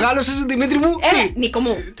 Τώρα που μεγάλωσες, Δημήτρη μου. Νίκο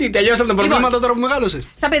μου. Τι, τελειώσαν τα προβλήματα τώρα που μεγάλωσες?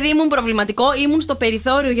 Σαν παιδί ήμουν προβληματικό, ήμουν στο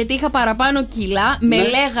περιθώριο γιατί είχα παραπάνω κιλά. Με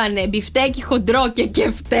λέγανε μπιφτέκι χοντρό και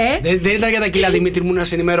κεφτέ. Δεν ήταν για τα κιλά, Δημήτρη μου, να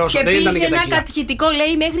σε ενημερώσω. Και πήγε ένα κατηχητικό,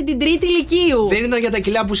 λέει, μέχρι την 3η λυκείου. Δεν ήταν για τα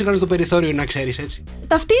κιλά που είχαν στο περιθώριο, να ξέρεις, έτσι.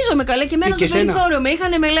 Ταυτίζομαι καλέ και μένω στο περιθώριο.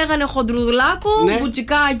 Με λέγανε χοντρουδλάκο,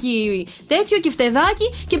 μπουτσικάκι τέτοιο,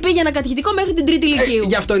 κεφτεδάκι και πήγε ένα κατηχητικό μέχρι την 3η λυκείου.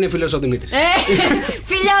 Γι' αυτό είναι φίλος ο Δημήτρης.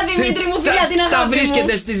 Φιλιά Δημήτρη μου, φιλιά την αγάπη μου. Τα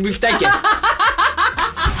βρίσκεται στις μπιφτέκες.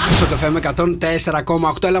 Στο καφέ με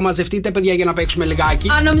 104,8. Έλα μαζευτείτε παιδιά για να παίξουμε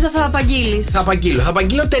λιγάκι. Νόμιζα θα απαγγείλεις. Θα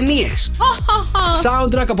απαγγείλω ταινίες.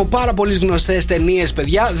 Soundtrack από πάρα πολλές γνωστές ταινίες,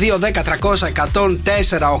 παιδιά.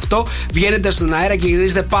 2-10-300-104,8. Βγαίνετε στον αέρα και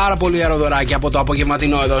κερδίζετε πάρα πολύ αεροδωράκια από το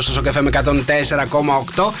απογευματινό εδώ στο καφέ με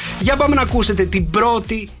 104,8. Για πάμε να ακούσετε την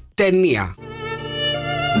πρώτη ταινία.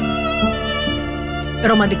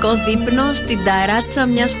 Ρομαντικό δείπνο στην ταράτσα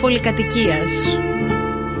μιας πολυκατοικίας.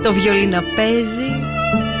 Το βιολίνα παίζει.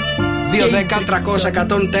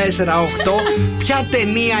 2-10-300-104,8. Ποια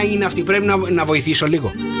ταινία είναι αυτή? Πρέπει να βοηθήσω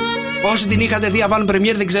λίγο. Όσοι την είχατε δει avant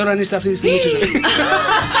premiere, δεν ξέρω αν είστε αυτή τη στιγμή.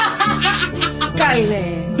 Καλέ.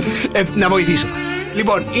 Να βοηθήσω.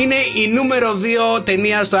 Λοιπόν, είναι η νούμερο 2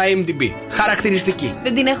 ταινία στο IMDb. Χαρακτηριστική.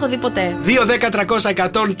 Δεν την έχω δει ποτέ.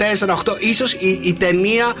 2-10-300-104,8. Ίσως η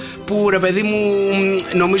ταινία που, ρε παιδί μου,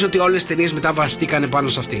 νομίζω ότι όλες τις ταινίες μετά βασιστήκανε πάνω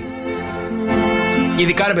σε αυτή.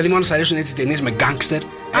 Ειδικά, ρε παιδί μου, αν σας αρέσουν έτσι ταινίες με γκάνγκστερ.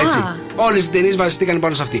 Έτσι. Όλες τις ταινίες βασιστήκανε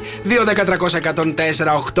πάνω σε αυτή.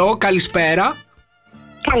 2-10-300-104,8. Καλησπέρα.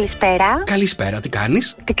 Καλησπέρα. Καλησπέρα, τι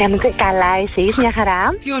κάνεις? Τι κάνετε? Καλά, εσείς? Μια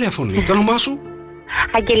χαρά. Τι ωραία φωνή. Το όνομά σου?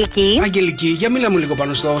 Αγγελική. Αγγελική, για μίλα μου λίγο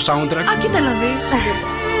πάνω στο soundtrack. Κοίτα να δεις.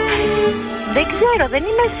 Δεν ξέρω, δεν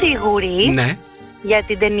είμαι σίγουρη. Ναι. Για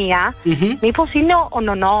την ταινία. Μήπως είναι ο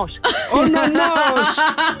Νονός? Ο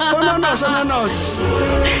Νονός.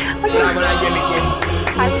 Μπράβο, Αγγελική.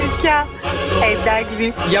 Αλήθεια. Εντάξει.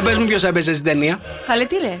 Για πες μου ποιος έπαιζε στην ταινία. Καλέ,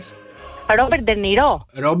 τι λες? Ρόμπερτ Ντενίρο.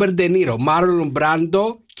 Ρόμπερτ Ντενίρο, Μάρλον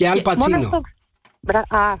Μπράντο και Αλ Πατσίνο.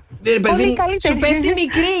 Σου πέφτει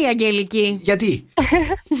μικρή η Αγγελική. Γιατί?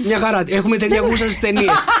 Μια χαρά. Έχουμε τέτοια γούστα στις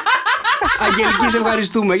ταινίες. Αγγελική, σε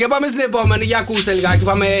ευχαριστούμε. Για πάμε στην επόμενη. Για ακούστε λιγάκι.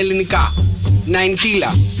 Πάμε ελληνικά.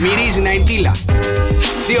 Ναϊντήλα. Μυρίζει Ναϊντήλα.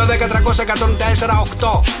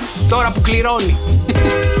 2-10-300-104,8. Τώρα που κληρώνει.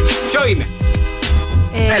 Ποιο είναι?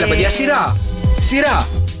 Έλα παιδιά,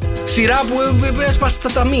 σειρά που έσπασε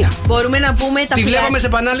τα ταμεία. Μπορούμε να πούμε τα Τη βλέπαμε σε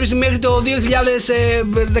επανάληψη μέχρι το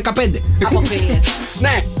 2015. Αποκλείεται.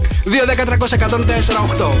 Ναι,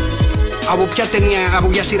 2-10-300-104,8. Από ποια ταινία, από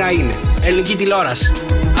ποια σειρά είναι? Ελληνική τηλεόραση.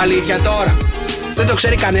 Αλήθεια τώρα? Δεν το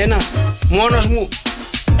ξέρει κανένας? Μόνος μου?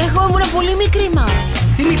 Εγώ ήμουν πολύ μικρή, μα.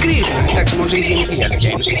 Τι μικρή ήσουν, εντάξει, μόλις έχεις γεννηθεί η αλήθεια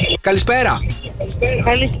είναι. Καλησπέρα.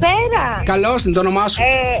 Καλησπέρα. Καλώς την, το όνομά σου.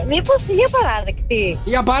 Μήπως για παράδεκτη.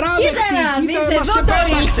 Για παράδεκτη, Κοίτα να δεις, μας εδώ το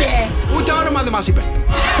ξεπέταξε. είχε. Ούτε όνομα δεν μας είπε.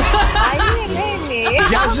 Είναι Ελένη.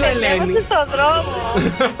 Γεια σου, Ελένη. Είμαστε στον δρόμο.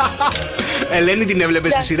 Ελένη, την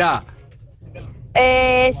έβλεπες στη σειρά?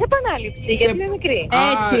 Σε επανάληψη, γιατί είναι μικρή.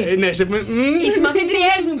 Έτσι. Ναι, Οι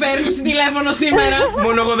συμμαθήτριές μου παίρνουν στην τηλέφωνο σήμερα.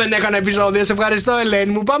 Μόνο εγώ δεν έκανα επεισόδια. Σε ευχαριστώ,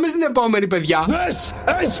 Ελένη μου. Πάμε στην επόμενη, παιδιά.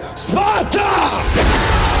 Σπάρτα!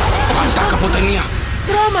 Χαρτάκα από ταινία.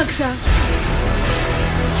 Τρόμαξα.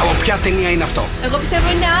 Από ποια ταινία είναι αυτό? Εγώ πιστεύω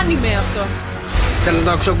είναι άνιμε αυτό. Θέλω να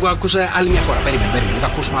το ακούσω άλλη μια φορά. Περίμενε, να το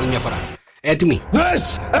ακούσουμε άλλη μια φορά. Έτοιμοι?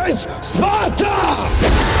 Σπάρτα!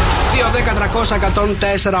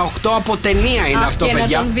 2-10-300-104-8. Από ταινία είναι αυτό, και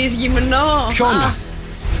παιδιά. να τον δεις γυμνό. Ποιον?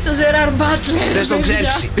 Το Ζεράρ Μπάτλερ. Δεν στον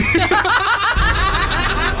ξέρξει.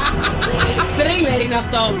 Θρίλερ είναι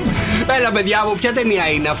αυτό. Έλα, παιδιά, από ποια ταινία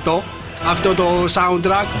είναι αυτό? Αυτό το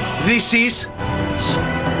soundtrack. This is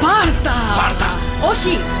Σπάρτα. Σπάρτα.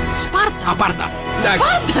 Όχι, Σπάρτα. Απάρτα.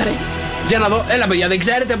 Σπάρτα, ρε. Για να δω. Έλα, παιδιά, δεν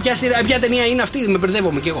ξέρετε ποια ταινία είναι αυτή? Με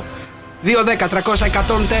μπερδεύομαι κι εγώ.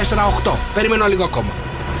 2-10-300-104-8. Περιμένω λίγο ακόμα.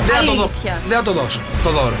 Δεν θα το δώσω το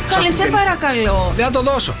δώρο. Καλέ, σε παρακαλώ. Δεν θα το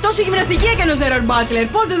δώσω. Τόση γυμναστική έκανε ο Ζέραρ Μπάτλερ.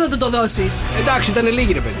 Πώς δεν θα του το δώσεις? Εντάξει, ήταν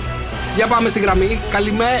λίγη, ρε παιδί. Για πάμε στη γραμμή.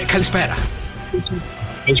 Καλησπέρα.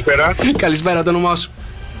 Καλησπέρα. Καλησπέρα, το όνομά σου?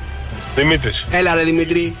 Δημήτρης. Έλα, ρε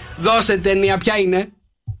Δημήτρη. Δώσε ταινία, ποια είναι?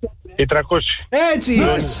 Η 300. Έτσι.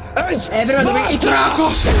 Έπρεπε να το πει. Η 300.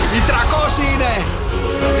 Η 300 είναι.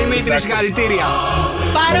 Δημήτρη, συγχαρητήρια.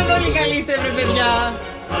 Πάρα πολύ καλή είστε, ρε παιδιά.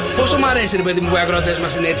 Πόσο μου αρέσει, ρε παιδί μου, που οι αγρότες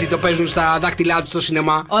μας είναι έτσι, το παίζουν στα δάχτυλά τους στο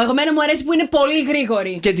σινεμά. Εμένα μου αρέσει που είναι πολύ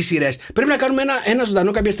γρήγοροι. Και τις σειρές. Πρέπει να κάνουμε ένα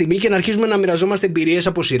ζωντανό κάποια στιγμή και να αρχίσουμε να μοιραζόμαστε εμπειρίες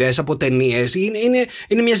από σειρές, από ταινίες.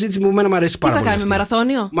 Είναι μια συζήτηση που εμένα μου αρέσει πάρα Τι θα πολύ. κάνουμε,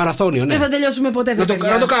 μαραθώνιο? Μαραθώνιο, ναι. Δεν θα τελειώσουμε ποτέ, παιδιά.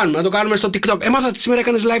 Να το κάνουμε στο TikTok. Έμαθα ότι σήμερα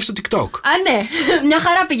έκανες live στο TikTok. Α, ναι. Μια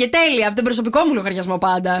χαρά πήγε τέλεια. Από τον προσωπικό μου λογαριασμό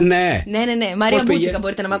πάντα. Ναι. Ναι. Μαρία Μπούτσικα,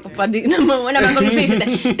 μπορείτε να με ακολουθήσετε.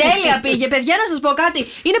 Τέλεια πήγε. Παιδιά, να σας πω κάτι.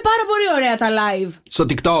 Είναι πάρα πολύ ωραία τα live. Στο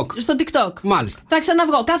TikTok. Στο TikTok. Μάλιστα. Θα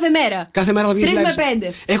ξαναβγώ κάθε μέρα. Κάθε μέρα θα βγει 3 live. με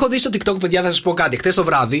 5. Έχω δει στο TikTok, παιδιά, θα σας πω κάτι. Χθες το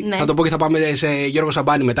βράδυ, Ναι. θα το πω και θα πάμε σε Γιώργο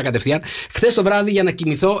Σαμπάνη μετά κατευθείαν. Χθες το βράδυ, για να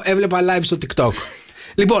κοιμηθώ, έβλεπα live στο TikTok.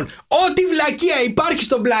 Λοιπόν, ό,τι βλακεία υπάρχει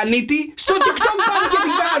στον πλανήτη, στο TikTok πάνε και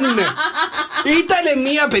την κάνουνε. Ήτανε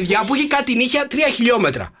μία, παιδιά, που είχε κάτι νύχια 3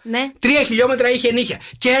 χιλιόμετρα. Ναι. 3 χιλιόμετρα είχε νύχια.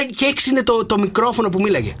 Και έξινε το μικρόφωνο που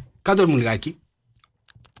μίλαγε. Κάτω μου λιγάκι.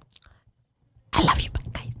 I love you,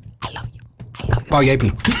 guys. I love you. Πάω για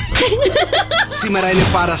ύπνο. Σήμερα είναι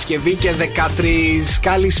Παρασκευή και 13.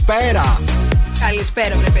 Καλησπέρα.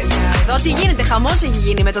 Καλησπέρα, βρε παιδιά. Εδώ τι γίνεται, χαμός έχει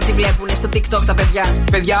γίνει με το τι βλέπουν στο TikTok τα παιδιά.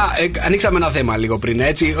 Παιδιά, ανοίξαμε ένα θέμα λίγο πριν,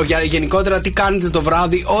 έτσι. Γενικότερα, τι κάνετε το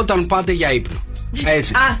βράδυ όταν πάτε για ύπνο.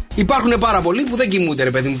 Έτσι. Υπάρχουν πάρα πολλοί που δεν κοιμούνται,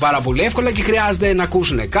 ρε παιδί μου, πάρα πολύ εύκολα και χρειάζεται να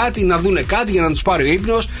ακούσουν κάτι, να δούνε κάτι για να τους πάρει ο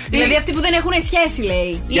ύπνος. Δηλαδή αυτοί που δεν έχουν σχέση,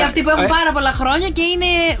 λέει. Ή αυτοί που έχουν πάρα πολλά χρόνια και είναι.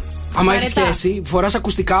 Άμα έχει σχέση, φοράς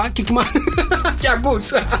ακουστικά και κοιμάσαι. Και ακούς.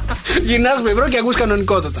 Γυρνάς με ευρώ και ακούς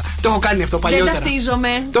κανονικότατα. Το έχω κάνει αυτό παλιότερα. Δεν ταυτίζομαι.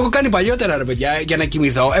 Το έχω κάνει παλιότερα, ρε παιδιά, για να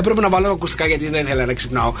κοιμηθώ. Έπρεπε να βάλω ακουστικά γιατί δεν ήθελα να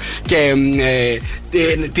ξυπνάω. Και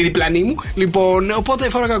τη διπλανή μου. Λοιπόν, οπότε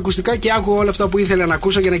φόραγα ακουστικά και άκουγα όλα αυτά που ήθελα να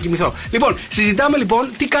ακούσω για να κοιμηθώ. Λοιπόν, συζητάμε λοιπόν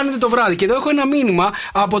τι κάνετε το βράδυ. Και εδώ έχω ένα μήνυμα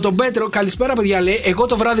από τον Πέτρο. Καλησπέρα, παιδιά, λέει. Εγώ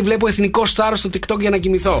το βράδυ βλέπω εθνικό στάρ στο TikTok για να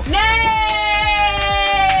κοιμηθώ. Ναι!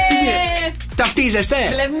 Ταυτίζεστε.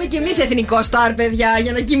 Βλέπουμε κι εμείς εθνικό στάρ, παιδιά,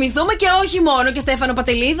 για να κοιμηθούμε και όχι μόνο. Και Στέφανο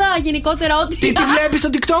Πατελίδα, γενικότερα ό,τι. Τι βλέπεις στο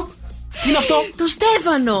TikTok? Τι είναι αυτό? Το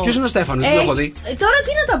Στέφανο. Ποιος είναι ο Στέφανος? Δεν το έχω δει. Τώρα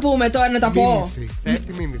τι να τα πούμε τώρα, να τα πω.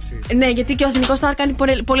 Πέφτει μήνυση. Ναι, γιατί και ο εθνικό στάρ κάνει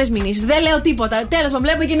πολλές μηνύσεις. Δεν λέω τίποτα. Τέλος πάντων,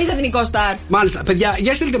 βλέπουμε κι εμείς εθνικό στάρ. Μάλιστα, παιδιά,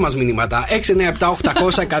 για στείλτε μας μηνύματα.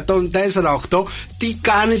 697-800-1048. Τι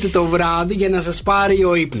κάνετε το βράδυ για να σας πάρει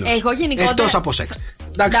ο ύπνος? Εγώ γενικότερα. Εκτός από σεξ.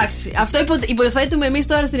 Εντάξει. Αυτό υποθέτουμε εμείς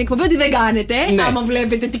τώρα στην εκπομπή ότι δεν κάνετε. Ναι. Άμα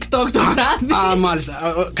βλέπετε TikTok το βράδυ. Α,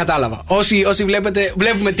 μάλιστα. Κατάλαβα. Όσοι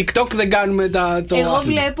βλέπουμε TikTok, δεν κάνουμε το Εγώ άθλημα.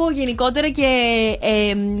 βλέπω γενικότερα και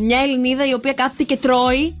μια Ελληνίδα η οποία κάθεται και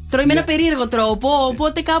τρώει. Τρώει με ένα περίεργο τρόπο.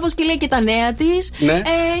 Οπότε κάπως και λέει και τα νέα της. Ναι.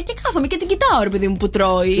 Και κάθομαι και την κοιτάω, ρε παιδί μου, που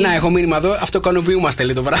τρώει. Να, έχω μήνυμα εδώ. Αυτοκανοποιούμαστε,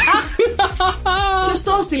 λέει το βράδυ. Ποιος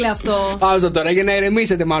το έστειλε αυτό? Άστο τώρα, για να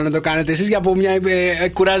ηρεμήσετε, μάλλον να το κάνετε εσείς, για που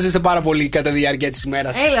κουράζεστε πάρα πολύ κατά τη διάρκεια της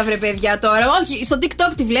ημέρας. Έλα βρε παιδιά τώρα. Όχι, στο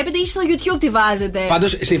TikTok τη βλέπετε ή στο YouTube τη βάζετε?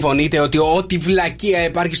 Πάντως συμφωνείτε ότι ό,τι βλακεία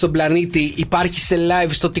υπάρχει στον πλανήτη υπάρχει σε live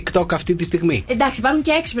στο TikTok αυτή τη στιγμή? Εντάξει, υπάρχουν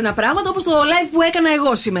και έξυπνα πράγματα όπως το live που έκανα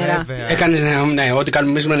εγώ σήμερα. Έκανες, ναι, ό,τι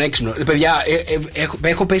κάνουμε εμείς με ένα έξυπνο. Παιδιά,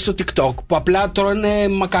 έχω πέσει στο TikTok που απλά τρώνε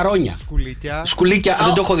μακαρόνια. Σκουλίκια,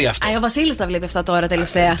 δεν το έχω δει αυτό. Ο Βασίλης τα βλέπει αυτά τώρα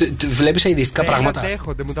τελευταία. Βλέπεις αειδιστικά πράγματα?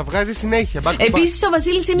 Δέχονται, μου τα βγάζει συνέχεια. Επίσης ο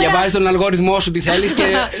Βασίλης σήμερα. Διαβάζει τον αλγόριθμο σου τι θέλεις και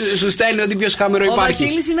σου στέλνει ότι πιο χαμηλό υπάρχει. Ο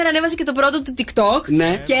Βασίλης σήμερα ανέβασε και το πρώτο του TikTok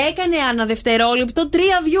και έκανε ανά δευτερόλεπτο 3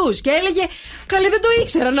 views. Και έλεγε: Καλή, δεν το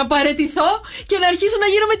ήξερα να παραιτηθώ και να αρχίσω να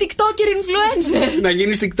γίνομαι TikToker influencer. Να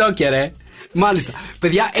γίνεις TikToker, Μάλιστα.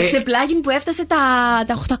 Παιδιά, εξεπλάγιν που έφτασε τα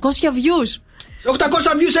 800 views. 800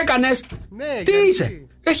 views έκανες! Ναι, τι είσαι?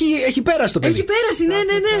 Έχει πέρασει το παιδί. Έχει πέρασει,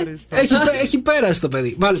 ναι. Έχει πέρασει το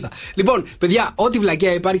παιδί. Μάλιστα. Λοιπόν, παιδιά, ό,τι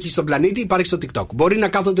βλακεία υπάρχει στον πλανήτη υπάρχει στο TikTok. Μπορεί να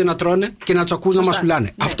κάθονται να τρώνε και να του ακούς να μασουλάνε.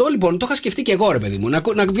 Ναι. Αυτό λοιπόν το είχα σκεφτεί και εγώ, ρε παιδί μου. Να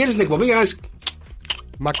βγαίνει στην εκπομπή και να κάνεις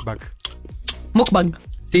Mukbang.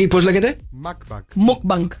 Τι, πώς λέγεται?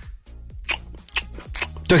 Mukbang.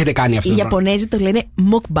 Το έχετε κάνει αυτό? Οι Ιαπωνέζοι το λένε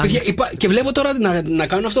mukbang. Και βλέπω τώρα να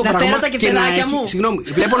κάνουν αυτό το πράγμα. Να φέρω τα κεφτεδάκια μου. Συγγνώμη,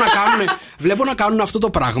 βλέπω να κάνουν αυτό το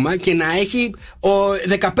πράγμα και να έχει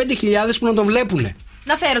 15.000 που να τον βλέπουν.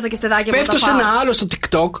 Να φέρω τα κεφτεδάκια μου. Πέφτω σε ένα άλλο στο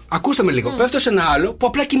TikTok, ακούστε με λίγο. Πέφτω σε ένα άλλο που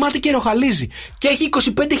απλά κοιμάται και ροχαλίζει. Και έχει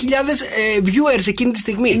 25.000 viewers εκείνη τη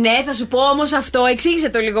στιγμή. Ναι, θα σου πω όμως αυτό. Εξήγησε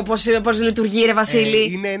το λίγο πώς λειτουργεί, ρε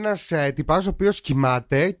Βασίλη. Είναι ένας τυπάς ο οποίος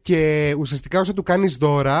κοιμάται και ουσιαστικά όσο του κάνεις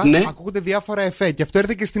δώρα, ακούγονται διάφορα εφέ. Και αυτό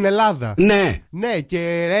έρθε και στην Ελλάδα. Ναι,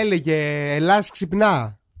 και έλεγε Ελλάς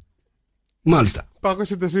ξυπνά. Μάλιστα.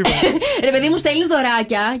 Πάγωσε το σύμπαν. Ρε παιδί μου, στέλνεις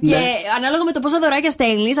δωράκια και ανάλογα με το πόσα δωράκια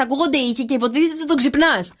στέλνεις, ακούγονται ήχοι και υποτίθεται ότι τον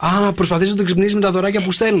ξυπνάς. Α, προσπαθείς να τον ξυπνήσεις με τα δωράκια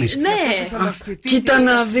που στέλνεις. Ναι. Κοίτα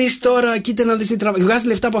να δεις τώρα, κοίτα να δεις τι τραβάει. Βγάζει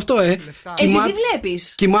λεφτά από αυτό, Εσύ τι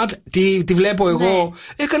βλέπεις? Τι βλέπω εγώ.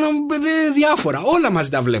 Έκανα διάφορα. Όλα μαζί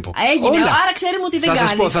τα βλέπω. Έγινε, άρα ξέρουμε ότι δεν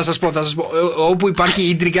κάνεις. Θα σας πω. Όπου υπάρχει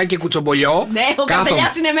ίντρικα και κουτσομπολιό. Ναι, ο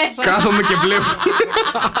καρτελιάς είναι μέσα. Κάθομαι και βλέπω.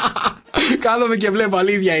 Κάθομαι και βλέπω,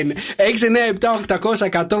 αλήθεια είναι. 6, 9, 7, 800,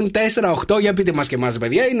 104, 8. Για πείτε μας και εμάς,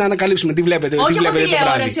 παιδιά, ή να ανακαλύψουμε τι βλέπετε. Όχι από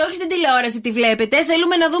τηλεόραση, όχι στην τηλεόραση τι βλέπετε.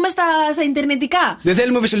 Θέλουμε να δούμε στα ιντερνετικά. Δεν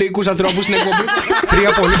θέλουμε φυσιολογικούς ανθρώπους στην εκπομπή.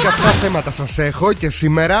 3 πολύ καυτά θέματα σας έχω και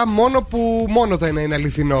σήμερα, μόνο το ένα είναι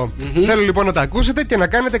αληθινό. Θέλω λοιπόν να τα ακούσετε και να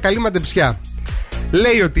κάνετε καλή μαντεψιά.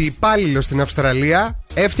 Λέει ότι υπάλληλος στην Αυστραλία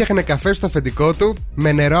έφτιαχνε καφέ στο αφεντικό του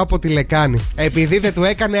με νερό από τη λεκάνη. Επειδή δεν του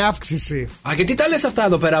έκανε αύξηση. Α, και τι τα λες αυτά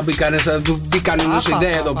εδώ πέρα που μπήκανε ως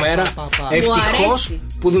ιδέα εδώ πέρα. Ευτυχώς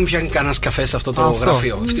που δεν φτιάχνει κανένας καφέ σε αυτό το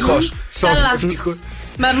γραφείο. Ευτυχώς.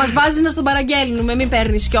 Μας βάζεις να στον παραγγέλνουμε, μην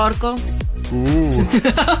παίρνεις κιόρκο.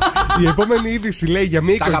 Η επόμενη είδηση λέει για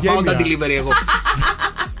μια οικογένεια. Τα αγαπάω τα delivery εγώ.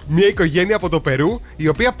 Μια οικογένεια από το Περού η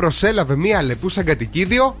οποία προσέλαβε μια αλεπού σαν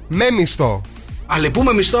κατοικίδιο με μισθό. Αλεπού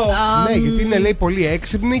με μισθό. Ναι, γιατί είναι λέει πολύ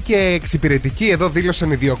έξυπνη και εξυπηρετική. Εδώ δήλωσαν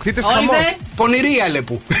οι ιδιοκτήτες. Πονηρή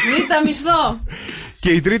αλεπού. Μύτα μισθό. Και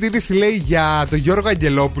η τρίτη είδηση λέει για τον Γιώργο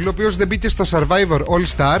Αγγελόπουλο, ο οποίος δεν μπήκε στο Survivor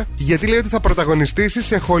All Star γιατί λέει ότι θα πρωταγωνιστήσει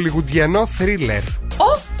σε χολιγουντιανό θρίλερ.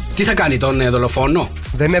 Τι θα κάνει τον δολοφόνο?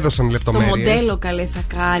 Δεν έδωσαν λεπτομέρειες. Το μοντέλο καλέ θα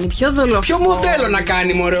κάνει. Ποιο δολοφόνο? Ποιο μοντέλο να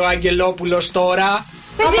κάνει μωρέ ο Αγγελόπουλος τώρα?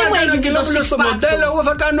 Παιδί μου, κάνει ο Αγγελόπουλος στο μοντέλο, εγώ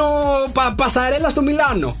θα κάνω πασαρέλα στο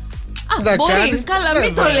Μιλάνο. Μπορεί, καλά,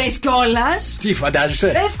 μην το λες κιόλας. Τι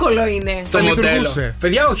φαντάζεσαι? Εύκολο είναι. Το μοντέλο.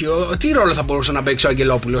 Παιδιά, όχι. Τι ρόλο θα μπορούσε να παίξει ο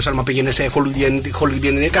Αγγελόπουλος αν πήγαινε σε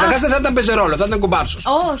χολιγουντιανή? Καταρχάς δεν θα ήταν παίζει ρόλο, θα ήταν κουμπάρσος.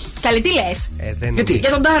 Όχι. Καλή, τι λες? Γιατί? Για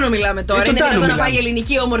τον Τάνο μιλάμε τώρα. Είναι δυνατόν να πάει η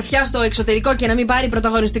ελληνική ομορφιά στο εξωτερικό και να μην πάρει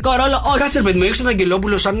πρωταγωνιστικό ρόλο? Όχι. Κάτσε, παιδί μου, έχεις τον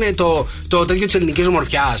Αγγελόπουλο σαν το τέτοιο της ελληνικής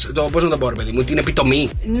ομορφιάς. Πώς να το πω, ρε παιδί μου, την επιτομή.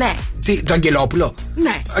 Ναι. Το Αγγελόπουλο.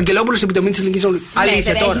 Ναι. Αγγελόπουλος επιτομή της ελληνικής ομορφιάς.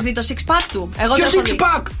 Αλήθεια τώρα. Έχεις δει το six pack του? Ποιο six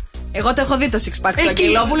pack? Εγώ το έχω δει το six pack του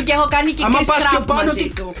Αγγελόπουλου και έχω κάνει και Chris Craft μαζί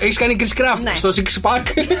του. Έχεις κάνει Chris Craft στο six pack?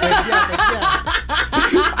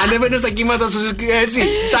 Ανέβαινε στα κύματα σου έτσι.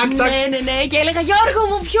 Ναι, και έλεγα Γιώργο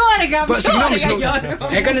μου πιο αργά. Συγγνώμη.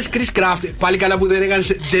 Έκανες Chris Craft. Πάλι καλά που δεν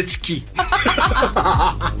έκανες jet ski.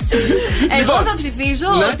 Εγώ θα ψηφίζω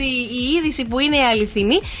ότι η είδηση που είναι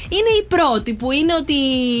αληθινή είναι η πρώτη, που είναι ότι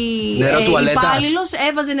ο υπάλληλος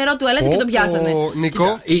έβαζε νερό τουαλέτα και τον πιάσανε.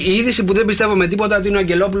 Νίκο. Η είδηση που δεν πιστεύω με τίποτα ότι είναι ο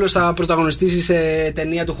Αγγελόπουλος θα πρωταγωνιστήσει σε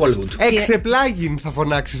ταινία του Hollywood. Εξεπλάγιν θα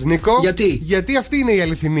φωνάξεις, Νίκο. Γιατί αυτή είναι η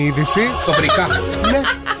αληθινή είδηση. Το βρήκα. Ναι.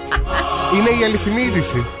 Είναι η αληθινή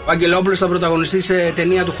είδηση. Ο Αγγελόπουλος θα πρωταγωνιστεί σε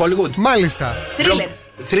ταινία του Hollywood. Μάλιστα. Θρίλερ.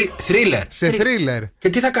 Θρίλερ. Σε θρίλερ. Και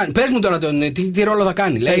τι θα κάνει, πες μου τώρα τι ρόλο θα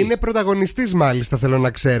κάνει. Θα είναι πρωταγωνιστής, μάλιστα, θέλω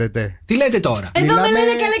να ξέρετε. Τι λέτε τώρα? Εδώ με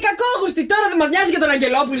λένε καλέ κακόγουστη. Τώρα δεν μας νοιάζει για τον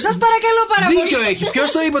Αγγελόπουλο. Σας παρακαλώ πάρα πολύ. Δίκιο έχει. Ποιος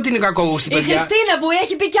το είπε ότι είναι κακόγουστη, Η παιδιά? Χριστίνα που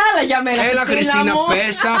έχει πει κι άλλα για μένα. Έλα, Χριστίνα,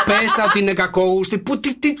 πες τα ότι είναι κακόγουστη.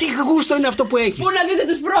 Τι γούστο είναι αυτό που έχεις? Πού να δείτε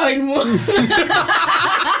τους πρώην μου.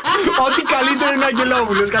 Ό,τι καλύτερο είναι ο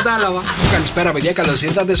Αγγελόπουλος, κατάλαβα. Καλησπέρα, παιδιά, καλώς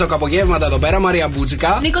ήρθατε στο καπογεύματα εδώ πέρα, Μαρία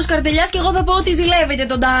Μπούτσικα. Νίκος Καρτελιάς, και εγώ θα πω ότι ζηλεύετε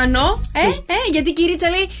τον Τάνο. Γιατί η κυρίτσα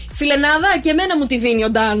λέει φιλενάδα και εμένα μου τη δίνει ο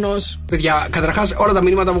Ντάνος. Παιδιά, καταρχάς όλα τα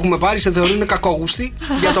μηνύματα που έχουμε πάρει σε θεωρούν κακόγουστη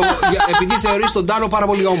επειδή θεωρείς τον Τάνο πάρα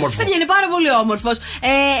πολύ όμορφο. Παιδιά, είναι πάρα πολύ όμορφος.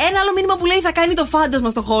 Ένα άλλο μήνυμα που λέει θα κάνει το φάντασμα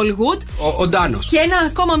στο Hollywood. Ο Ντάνος. Και ένα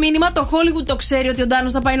ακόμα μήνυμα, το Hollywood το ξέρει ότι ο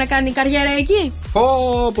Ντάνος θα πάει να κάνει καριέρα εκεί.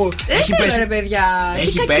 Έχει πέσει. Ρε παιδιά.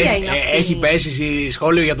 Έχει πέσει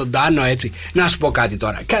σχόλιο για τον Ντάνο, έτσι. Να σου πω κάτι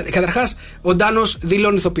τώρα. Καταρχάς, ο Ντάνος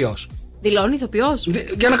δηλώνει ηθοποιός. Δηλώνει ηθοποιός.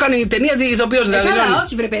 Για να κάνει ταινία, ηθοποιός δεν δηλώνει. Καλά,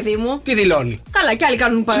 όχι, βρε παιδί μου. Τι δηλώνει? Καλά, κι άλλοι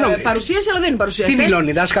κάνουν παρουσίαση, αλλά δεν είναι παρουσίαση. Τι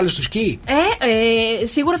δηλώνει, δάσκαλος του σκι?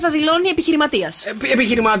 Σίγουρα θα δηλώνει επιχειρηματίας.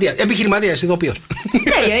 Επιχειρηματίας, ηθοποιός.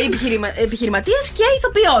 Ναι, επιχειρηματίας και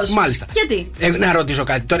ηθοποιός. Μάλιστα. Γιατί? Να ρωτήσω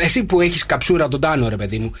κάτι τώρα. Εσύ που έχεις καψούρα τον Τάνο, ρε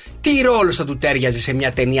παιδί μου, τι ρόλο θα του τέριαζε σε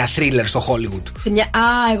μια ταινία thriller στο Hollywood?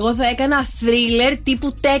 Εγώ θα έκανα thriller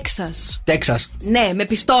τύπου Τέξας. Τέξας. Ναι, με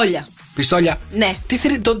πιστόλια. Πιστόλια. Ναι.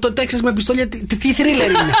 Το Τέξας με πιστόλια, τι thriller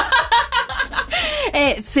είναι?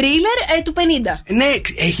 Thriller του 50. Ναι,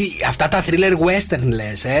 έχει αυτά τα thriller western,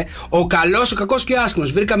 λες, Ο καλός, ο κακός και ο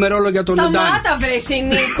άσχημος. Βρήκαμε ρόλο για τον Ντάνο. Σταμάτα, βρε,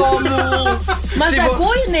 Νίκο μου. Μας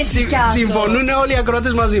ακούει, ναι, σκιάτο. Συμφωνούν όλοι οι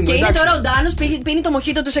ακροατές μαζί μου. Και είναι τώρα ο Ντάνος, πίνει το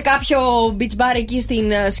μοχίτο του σε κάποιο beach bar εκεί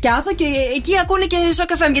στην Σκιάθο. Και εκεί ακούνε και στο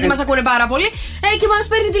καφέ, γιατί μας ακούνε πάρα πολύ. Και μας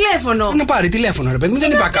παίρνει τηλέφωνο. Να πάρει τηλέφωνο, ρε παιδί μου,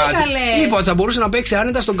 δεν είπα κάτι. Είπα ότι θα μπορούσε να παίξει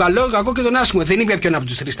άνετα στον καλό, τον κακό και τον άσχημο. Δεν είπε ποιον από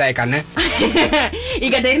τους τρεις τα έκανε. Η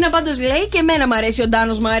Κατερίνα πάντως λέει και εμένα μου αρέσει ο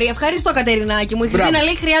Ντάνος, Μαρία. Ευχαριστώ, Κατερινάκη μου. Η Χριστίνα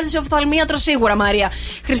λέει χρειάζεσαι οφθαλμίατρο σίγουρα, Μαρία.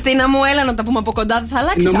 Χριστίνα μου, έλα να τα πούμε από κοντά, δεν θα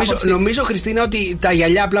αλλάξει. Νομίζω, Χριστίνα, ότι τα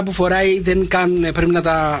γυαλιά απλά που φοράει δεν κάνουν. Πρέπει να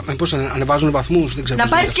τα. Πώς ανεβάζουν βαθμούς, δεν ξέρω. Να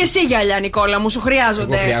πάρεις και εσύ γυαλιά, Νικόλα μου, σου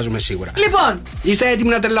χρειάζονται. Εγώ χρειάζομαι σίγουρα. Λοιπόν. Είστε έτοιμοι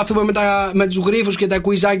να τρελαθούμε με τους γρίφους και τα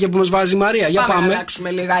κουιζάκια που μας βάζει η Μαρία? Για πάμε. Να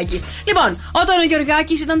αλλάξουμε λιγάκι. Λοιπόν, όταν ο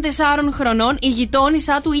Γιωργάκης ήταν 4 χρονών, η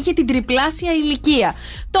γειτόνισά του είχε την τριπλάσια ηλικία.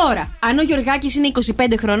 Τώρα, αν ο Γιωργάκης είναι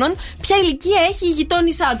 25 χρονών, ποια ηλικία έχει η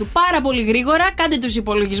γειτόνισά του? Πάρα πολύ γρήγορα, κάντε τους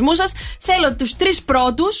υπολογισμούς σας. Θέλω τους 3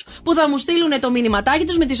 πρώτους που θα μου στείλουν το μηνυματάκι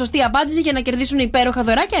τους με τη σωστή απάντηση για να κερδίσουν υπέροχα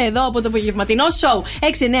δωράκια εδώ από το απογευματινό show.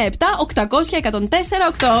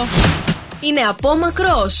 697-800-1048. Είναι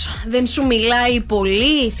απόμακρος, δεν σου μιλάει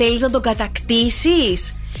πολύ, θέλεις να το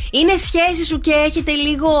κατακτήσεις? Είναι σχέση σου και έχετε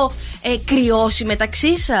λίγο κρυώσει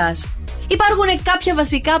μεταξύ σας? Υπάρχουν κάποια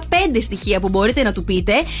βασικά 5 στοιχεία που μπορείτε να του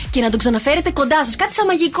πείτε και να τον ξαναφέρετε κοντά σας. Κάτι σαν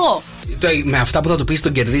μαγικό. Με αυτά που θα του πεις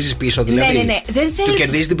τον κερδίζεις πίσω, δηλαδή? Ναι. Δεν θέλει... Του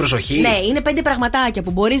κερδίζεις την προσοχή. Ναι, είναι 5 πραγματάκια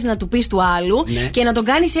που μπορείς να του πεις του άλλου, ναι, και να τον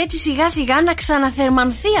κάνεις έτσι σιγά σιγά να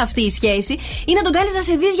ξαναθερμανθεί αυτή η σχέση ή να τον κάνεις να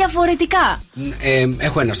σε δει διαφορετικά.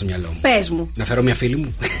 Έχω ένα στο μυαλό μου. Πες μου. Να φέρω μια φίλη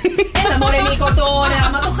μου. Έλα μωρέ Νίκο τώρα,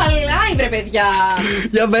 μα το χαλάει βρε παιδιά.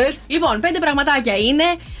 Για πες. Λοιπόν, 5 πραγματάκια είναι.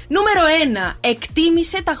 Νούμερο 1.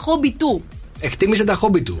 Εκτίμησε τα χόμπι του. Εκτίμησε τα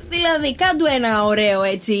χόμπι του. Δηλαδή, κάντου ένα ωραίο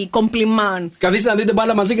έτσι κομπλιμάν. Καθίστε να δείτε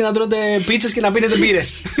μπάλα μαζί και να τρώτε πίτσες και να πίνετε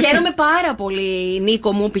μπύρες. Χαίρομαι πάρα πολύ,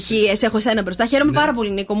 Νίκο μου, π.χ. Έχω εσένα μπροστά. Χαίρομαι πάρα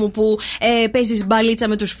πολύ, Νίκο μου, που παίζεις μπαλίτσα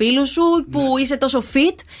με τους φίλους σου, που είσαι τόσο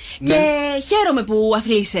fit. Και χαίρομαι που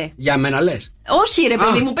αθλείσαι. Για μένα λες? Όχι, ρε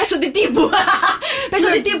παιδί μου, πες ότι τύπου. Πες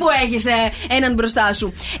ότι τύπου έχεις έναν μπροστά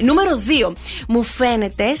σου. Νούμερο 2. Μου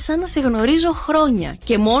φαίνεται σαν να σε γνωρίζω χρόνια.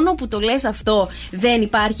 Και μόνο που το λες αυτό, δεν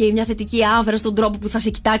υπάρχει μια θετική άβρα στον τρόπο που θα σε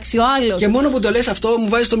κοιτάξει ο άλλος. Και μόνο που το λες αυτό, μου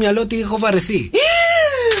βάζει στο μυαλό ότι έχω βαρεθεί.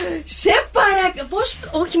 Σε παρακαλώ. Πώς.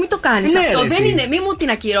 Όχι, μην το κάνεις αυτό. Δεν είναι. Μην μου την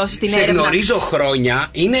ακυρώσεις την έρευνα. Σε γνωρίζω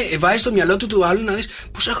χρόνια. Βάζει στο μυαλό του άλλου να δεις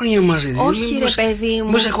πόσα χρόνια μαζί. Όχι, ρε παιδί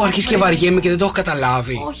μου. Πώς έχω αρχίσει και βαριέμαι και δεν το έχω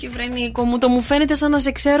καταλάβει. Όχι, βρε Νίκο μου, το μου φαίνεται σαν να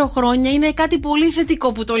σε ξέρω χρόνια. Είναι κάτι πολύ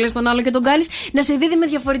θετικό που το λες τον άλλο και τον κάνεις να σε δίδει με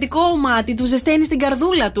διαφορετικό μάτι. Του ζεσταίνεις την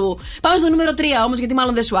καρδούλα του. Πάμε στο νούμερο 3 όμως, γιατί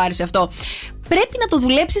μάλλον δεν σου άρεσε αυτό. Πρέπει να το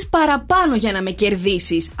δουλέψεις παραπάνω για να με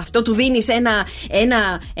κερδίσεις. Αυτό του δίνεις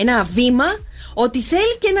ένα βήμα ότι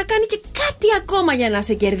θέλει και να κάνει και κάτι ακόμα για να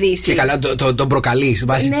σε κερδίσει. Και καλά τον προκαλείς,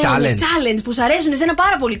 βάζει challenge. Challenge που σου αρέσουν εσένα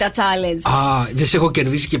πάρα πολύ τα challenge. Δεν σε έχω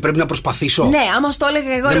κερδίσει και πρέπει να προσπαθήσω. Ναι, άμα στο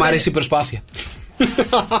έλεγα εγώ. Δεν μ' αρέσει η προσπάθεια.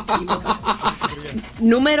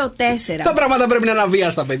 Νούμερο 4. Τα πράγματα πρέπει να είναι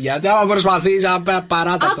αβίαστα, παιδιά. Άμα προσπαθεί,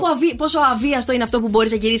 παράτα. Άκου πόσο αβίαστο είναι αυτό που μπορεί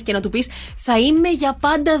να γυρίσει και να του πει: θα είμαι για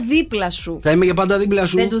πάντα δίπλα σου. Θα είμαι για πάντα δίπλα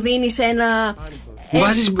σου. Δεν του δίνει ένα.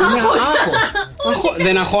 Βάζεις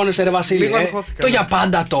δεν αγχώνεσαι, ρε Βασίλη. Το για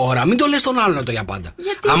πάντα τώρα. Μην το λες τον άλλον το για πάντα.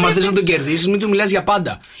 Άμα θες να τον κερδίσεις, μην του μιλάς για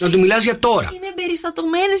πάντα. Να του μιλάς για τώρα. Είναι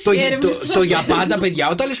εμπεριστατωμένες οι έρευνες. Το για πάντα, παιδιά,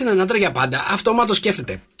 όταν λες έναν άντρα για πάντα, αυτόματο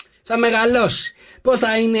σκέφτεται. Θα μεγαλώσει. Πώς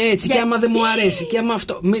θα είναι έτσι, και άμα δεν μου αρέσει, και άμα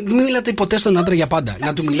αυτό. Μην μιλάτε ποτέ στον άντρα για πάντα.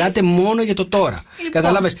 Να του μιλάτε μόνο για το τώρα.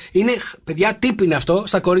 Καταλάβες. Είναι, παιδιά, τύπ είναι αυτό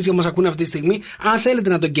στα κορίτσια που μας ακούνε αυτή τη στιγμή. Αν θέλετε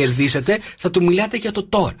να τον κερδίσετε, θα του μιλάτε για το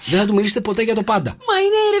τώρα. Δεν θα του μιλήσετε ποτέ για το πάντα. Μα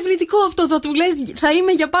είναι ερευνητικό αυτό. Θα του λες: θα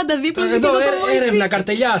είμαι για πάντα δίπλα σου. Εδώ έρευνα,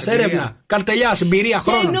 καρτελιάς, έρευνα. Καρτελιάς, εμπειρία,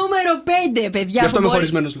 χρόνο. Και νούμερο 5, παιδιά. Γι' αυτό είμαι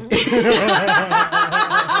χωρισμένος.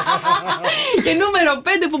 Και νούμερο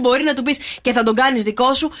 5 που μπορεί να του πεις και θα τον κάνεις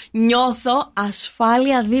δικό σου: νιώθω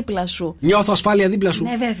ασφάλεια δίπλα σου. Νιώθω ασφάλεια δίπλα σου.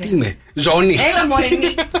 Ναι, βέβαια. Τι είμαι, ζώνη.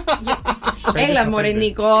 Έλα, μωρέ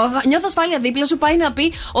Νίκο. Νιώθω ασφάλεια δίπλα σου πάει να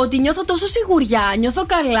πει ότι νιώθω τόσο σιγουριά, νιώθω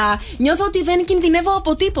καλά, νιώθω ότι δεν κινδυνεύω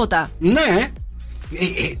από τίποτα. Ναι.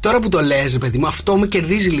 Τώρα που το λες, ρε παιδί μου, αυτό με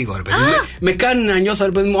κερδίζει λίγο, ρε παιδί μου. Με κάνει να νιώθω,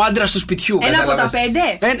 ρε παιδί μου, άντρας του σπιτιού. Ένα από τα 5.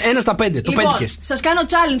 Ένα στα 5. Το πέτυχες. Σας κάνω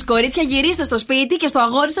challenge, κορίτσια. Γυρίστε στο σπίτι και στο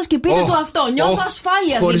αγόρι σας και πείτε του αυτό. Νιώθω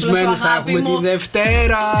ασφάλεια δίπλα σου, αγάπη μου. Τη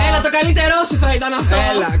Δευτέρα. Έλα, το καλύτερό σου θα ήταν αυτό.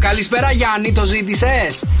 Έλα, καλησπέρα Γιάννη, το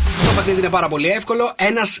ζήτησες. Το παιχνίδι είναι πάρα πολύ εύκολο.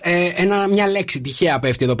 Μια λέξη τυχαία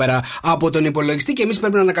πέφτει εδώ πέρα από τον υπολογιστή και εμείς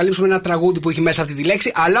πρέπει να ανακαλύψουμε ένα τραγούδι που έχει μέσα αυτή τη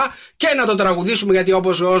λέξη, αλλά και να το τραγουδήσουμε, γιατί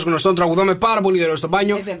όπως ως γνωστόν τραγουδάμε πάρα πολύ ωραίο στο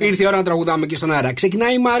μπάνιο. Ήρθε η ώρα να τραγουδάμε και στον αέρα.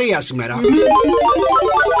 Ξεκινάει η Μαρία σήμερα.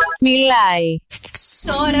 Μιλάει.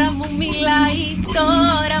 Τώρα μου μιλάει,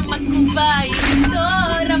 τώρα μ' ακουμπάει,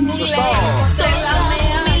 τώρα μου λέει τρέλα με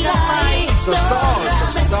αγαπάει. Σωστό.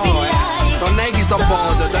 Τον έχεις στο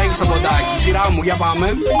πόντο, το έχεις στο ποντάκι. Σειρά μου, για πάμε.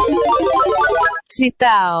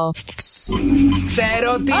 Ζητάω.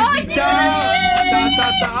 Ξέρω τι ζητάω.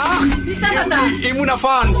 Ήμουνα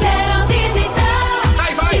φαν. Ξέρω τι ζητάω.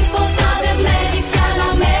 Τίποτα δεν μένει πια να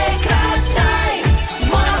με κρατάει.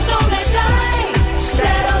 Μόνο αυτό μετράει.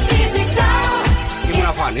 Ξέρω τι ζητάω.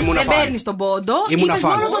 Ήμουνα δεν φαν. παίρνεις τον πόντο. Ήμουνα είπες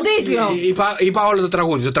φαν. μόνο τον τίτλο. Είπα όλο το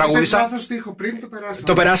τραγούδι. Το τραγούδισα. Λάθος στίχο πριν, το περάσαμε.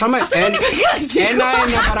 Το περάσαμε. Ένα,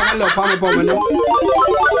 παρακαλώ. Πάμε επόμενο.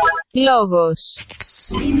 Λόγος.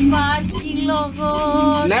 Υπάρχει λόγος.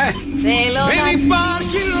 Ναι. Δεν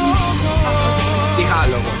υπάρχει λόγος. Είχα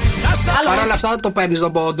λόγο. Παρ' όλα αυτά το παίρνεις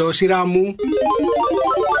τον πόντο. Σειρά μου.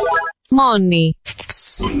 Μόνη.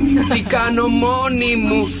 Τι κάνω μόνη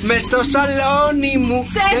μου, μες στο σαλόνι μου.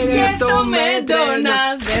 σε σκέφτομαι έντονα,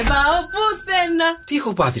 δεν πάω πουθενά. Τι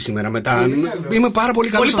έχω πάθει σήμερα μετά. Είμαι πάρα πολύ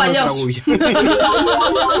καλός σε αυτά τα τραγούδια.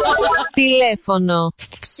 Τηλέφωνο.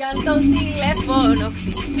 Κι αν το τηλέφωνο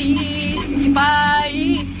χτυπάει,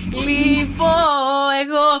 λείπω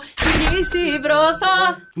εγώ, τη λύση βρωθώ.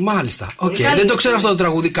 Μάλιστα, οκ. Δεν το ξέρω αυτό το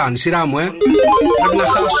τραγούδι καν. Σειρά μου, πρέπει να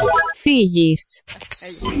χάσω. Φύγεις.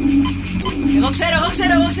 Εγώ ξέρω.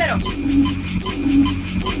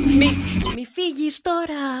 Μη φύγεις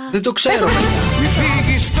τώρα. Δεν το ξέρω. Μη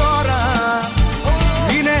φύγεις τώρα.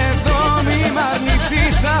 Είναι εδώ, μη μ'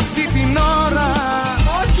 αρνηθείς αυτή την ώρα.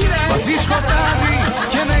 Όχι ρε. Βαθύ σκοτάδι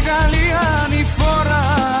και μεγάλη ανηφόρα.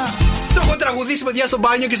 Το έχω τραγουδήσει, παιδιά, στο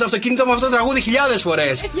μπάνιο και στο αυτοκίνητο με αυτό το τραγούδι χιλιάδες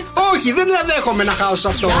φορές. Όχι, δεν δέχομαι να χάσω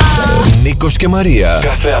αυτό. Νίκος και Μαρία.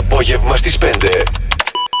 Κάθε απόγευμα στις 5.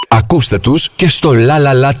 Ακούστε τους και στο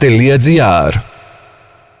lalala.gr.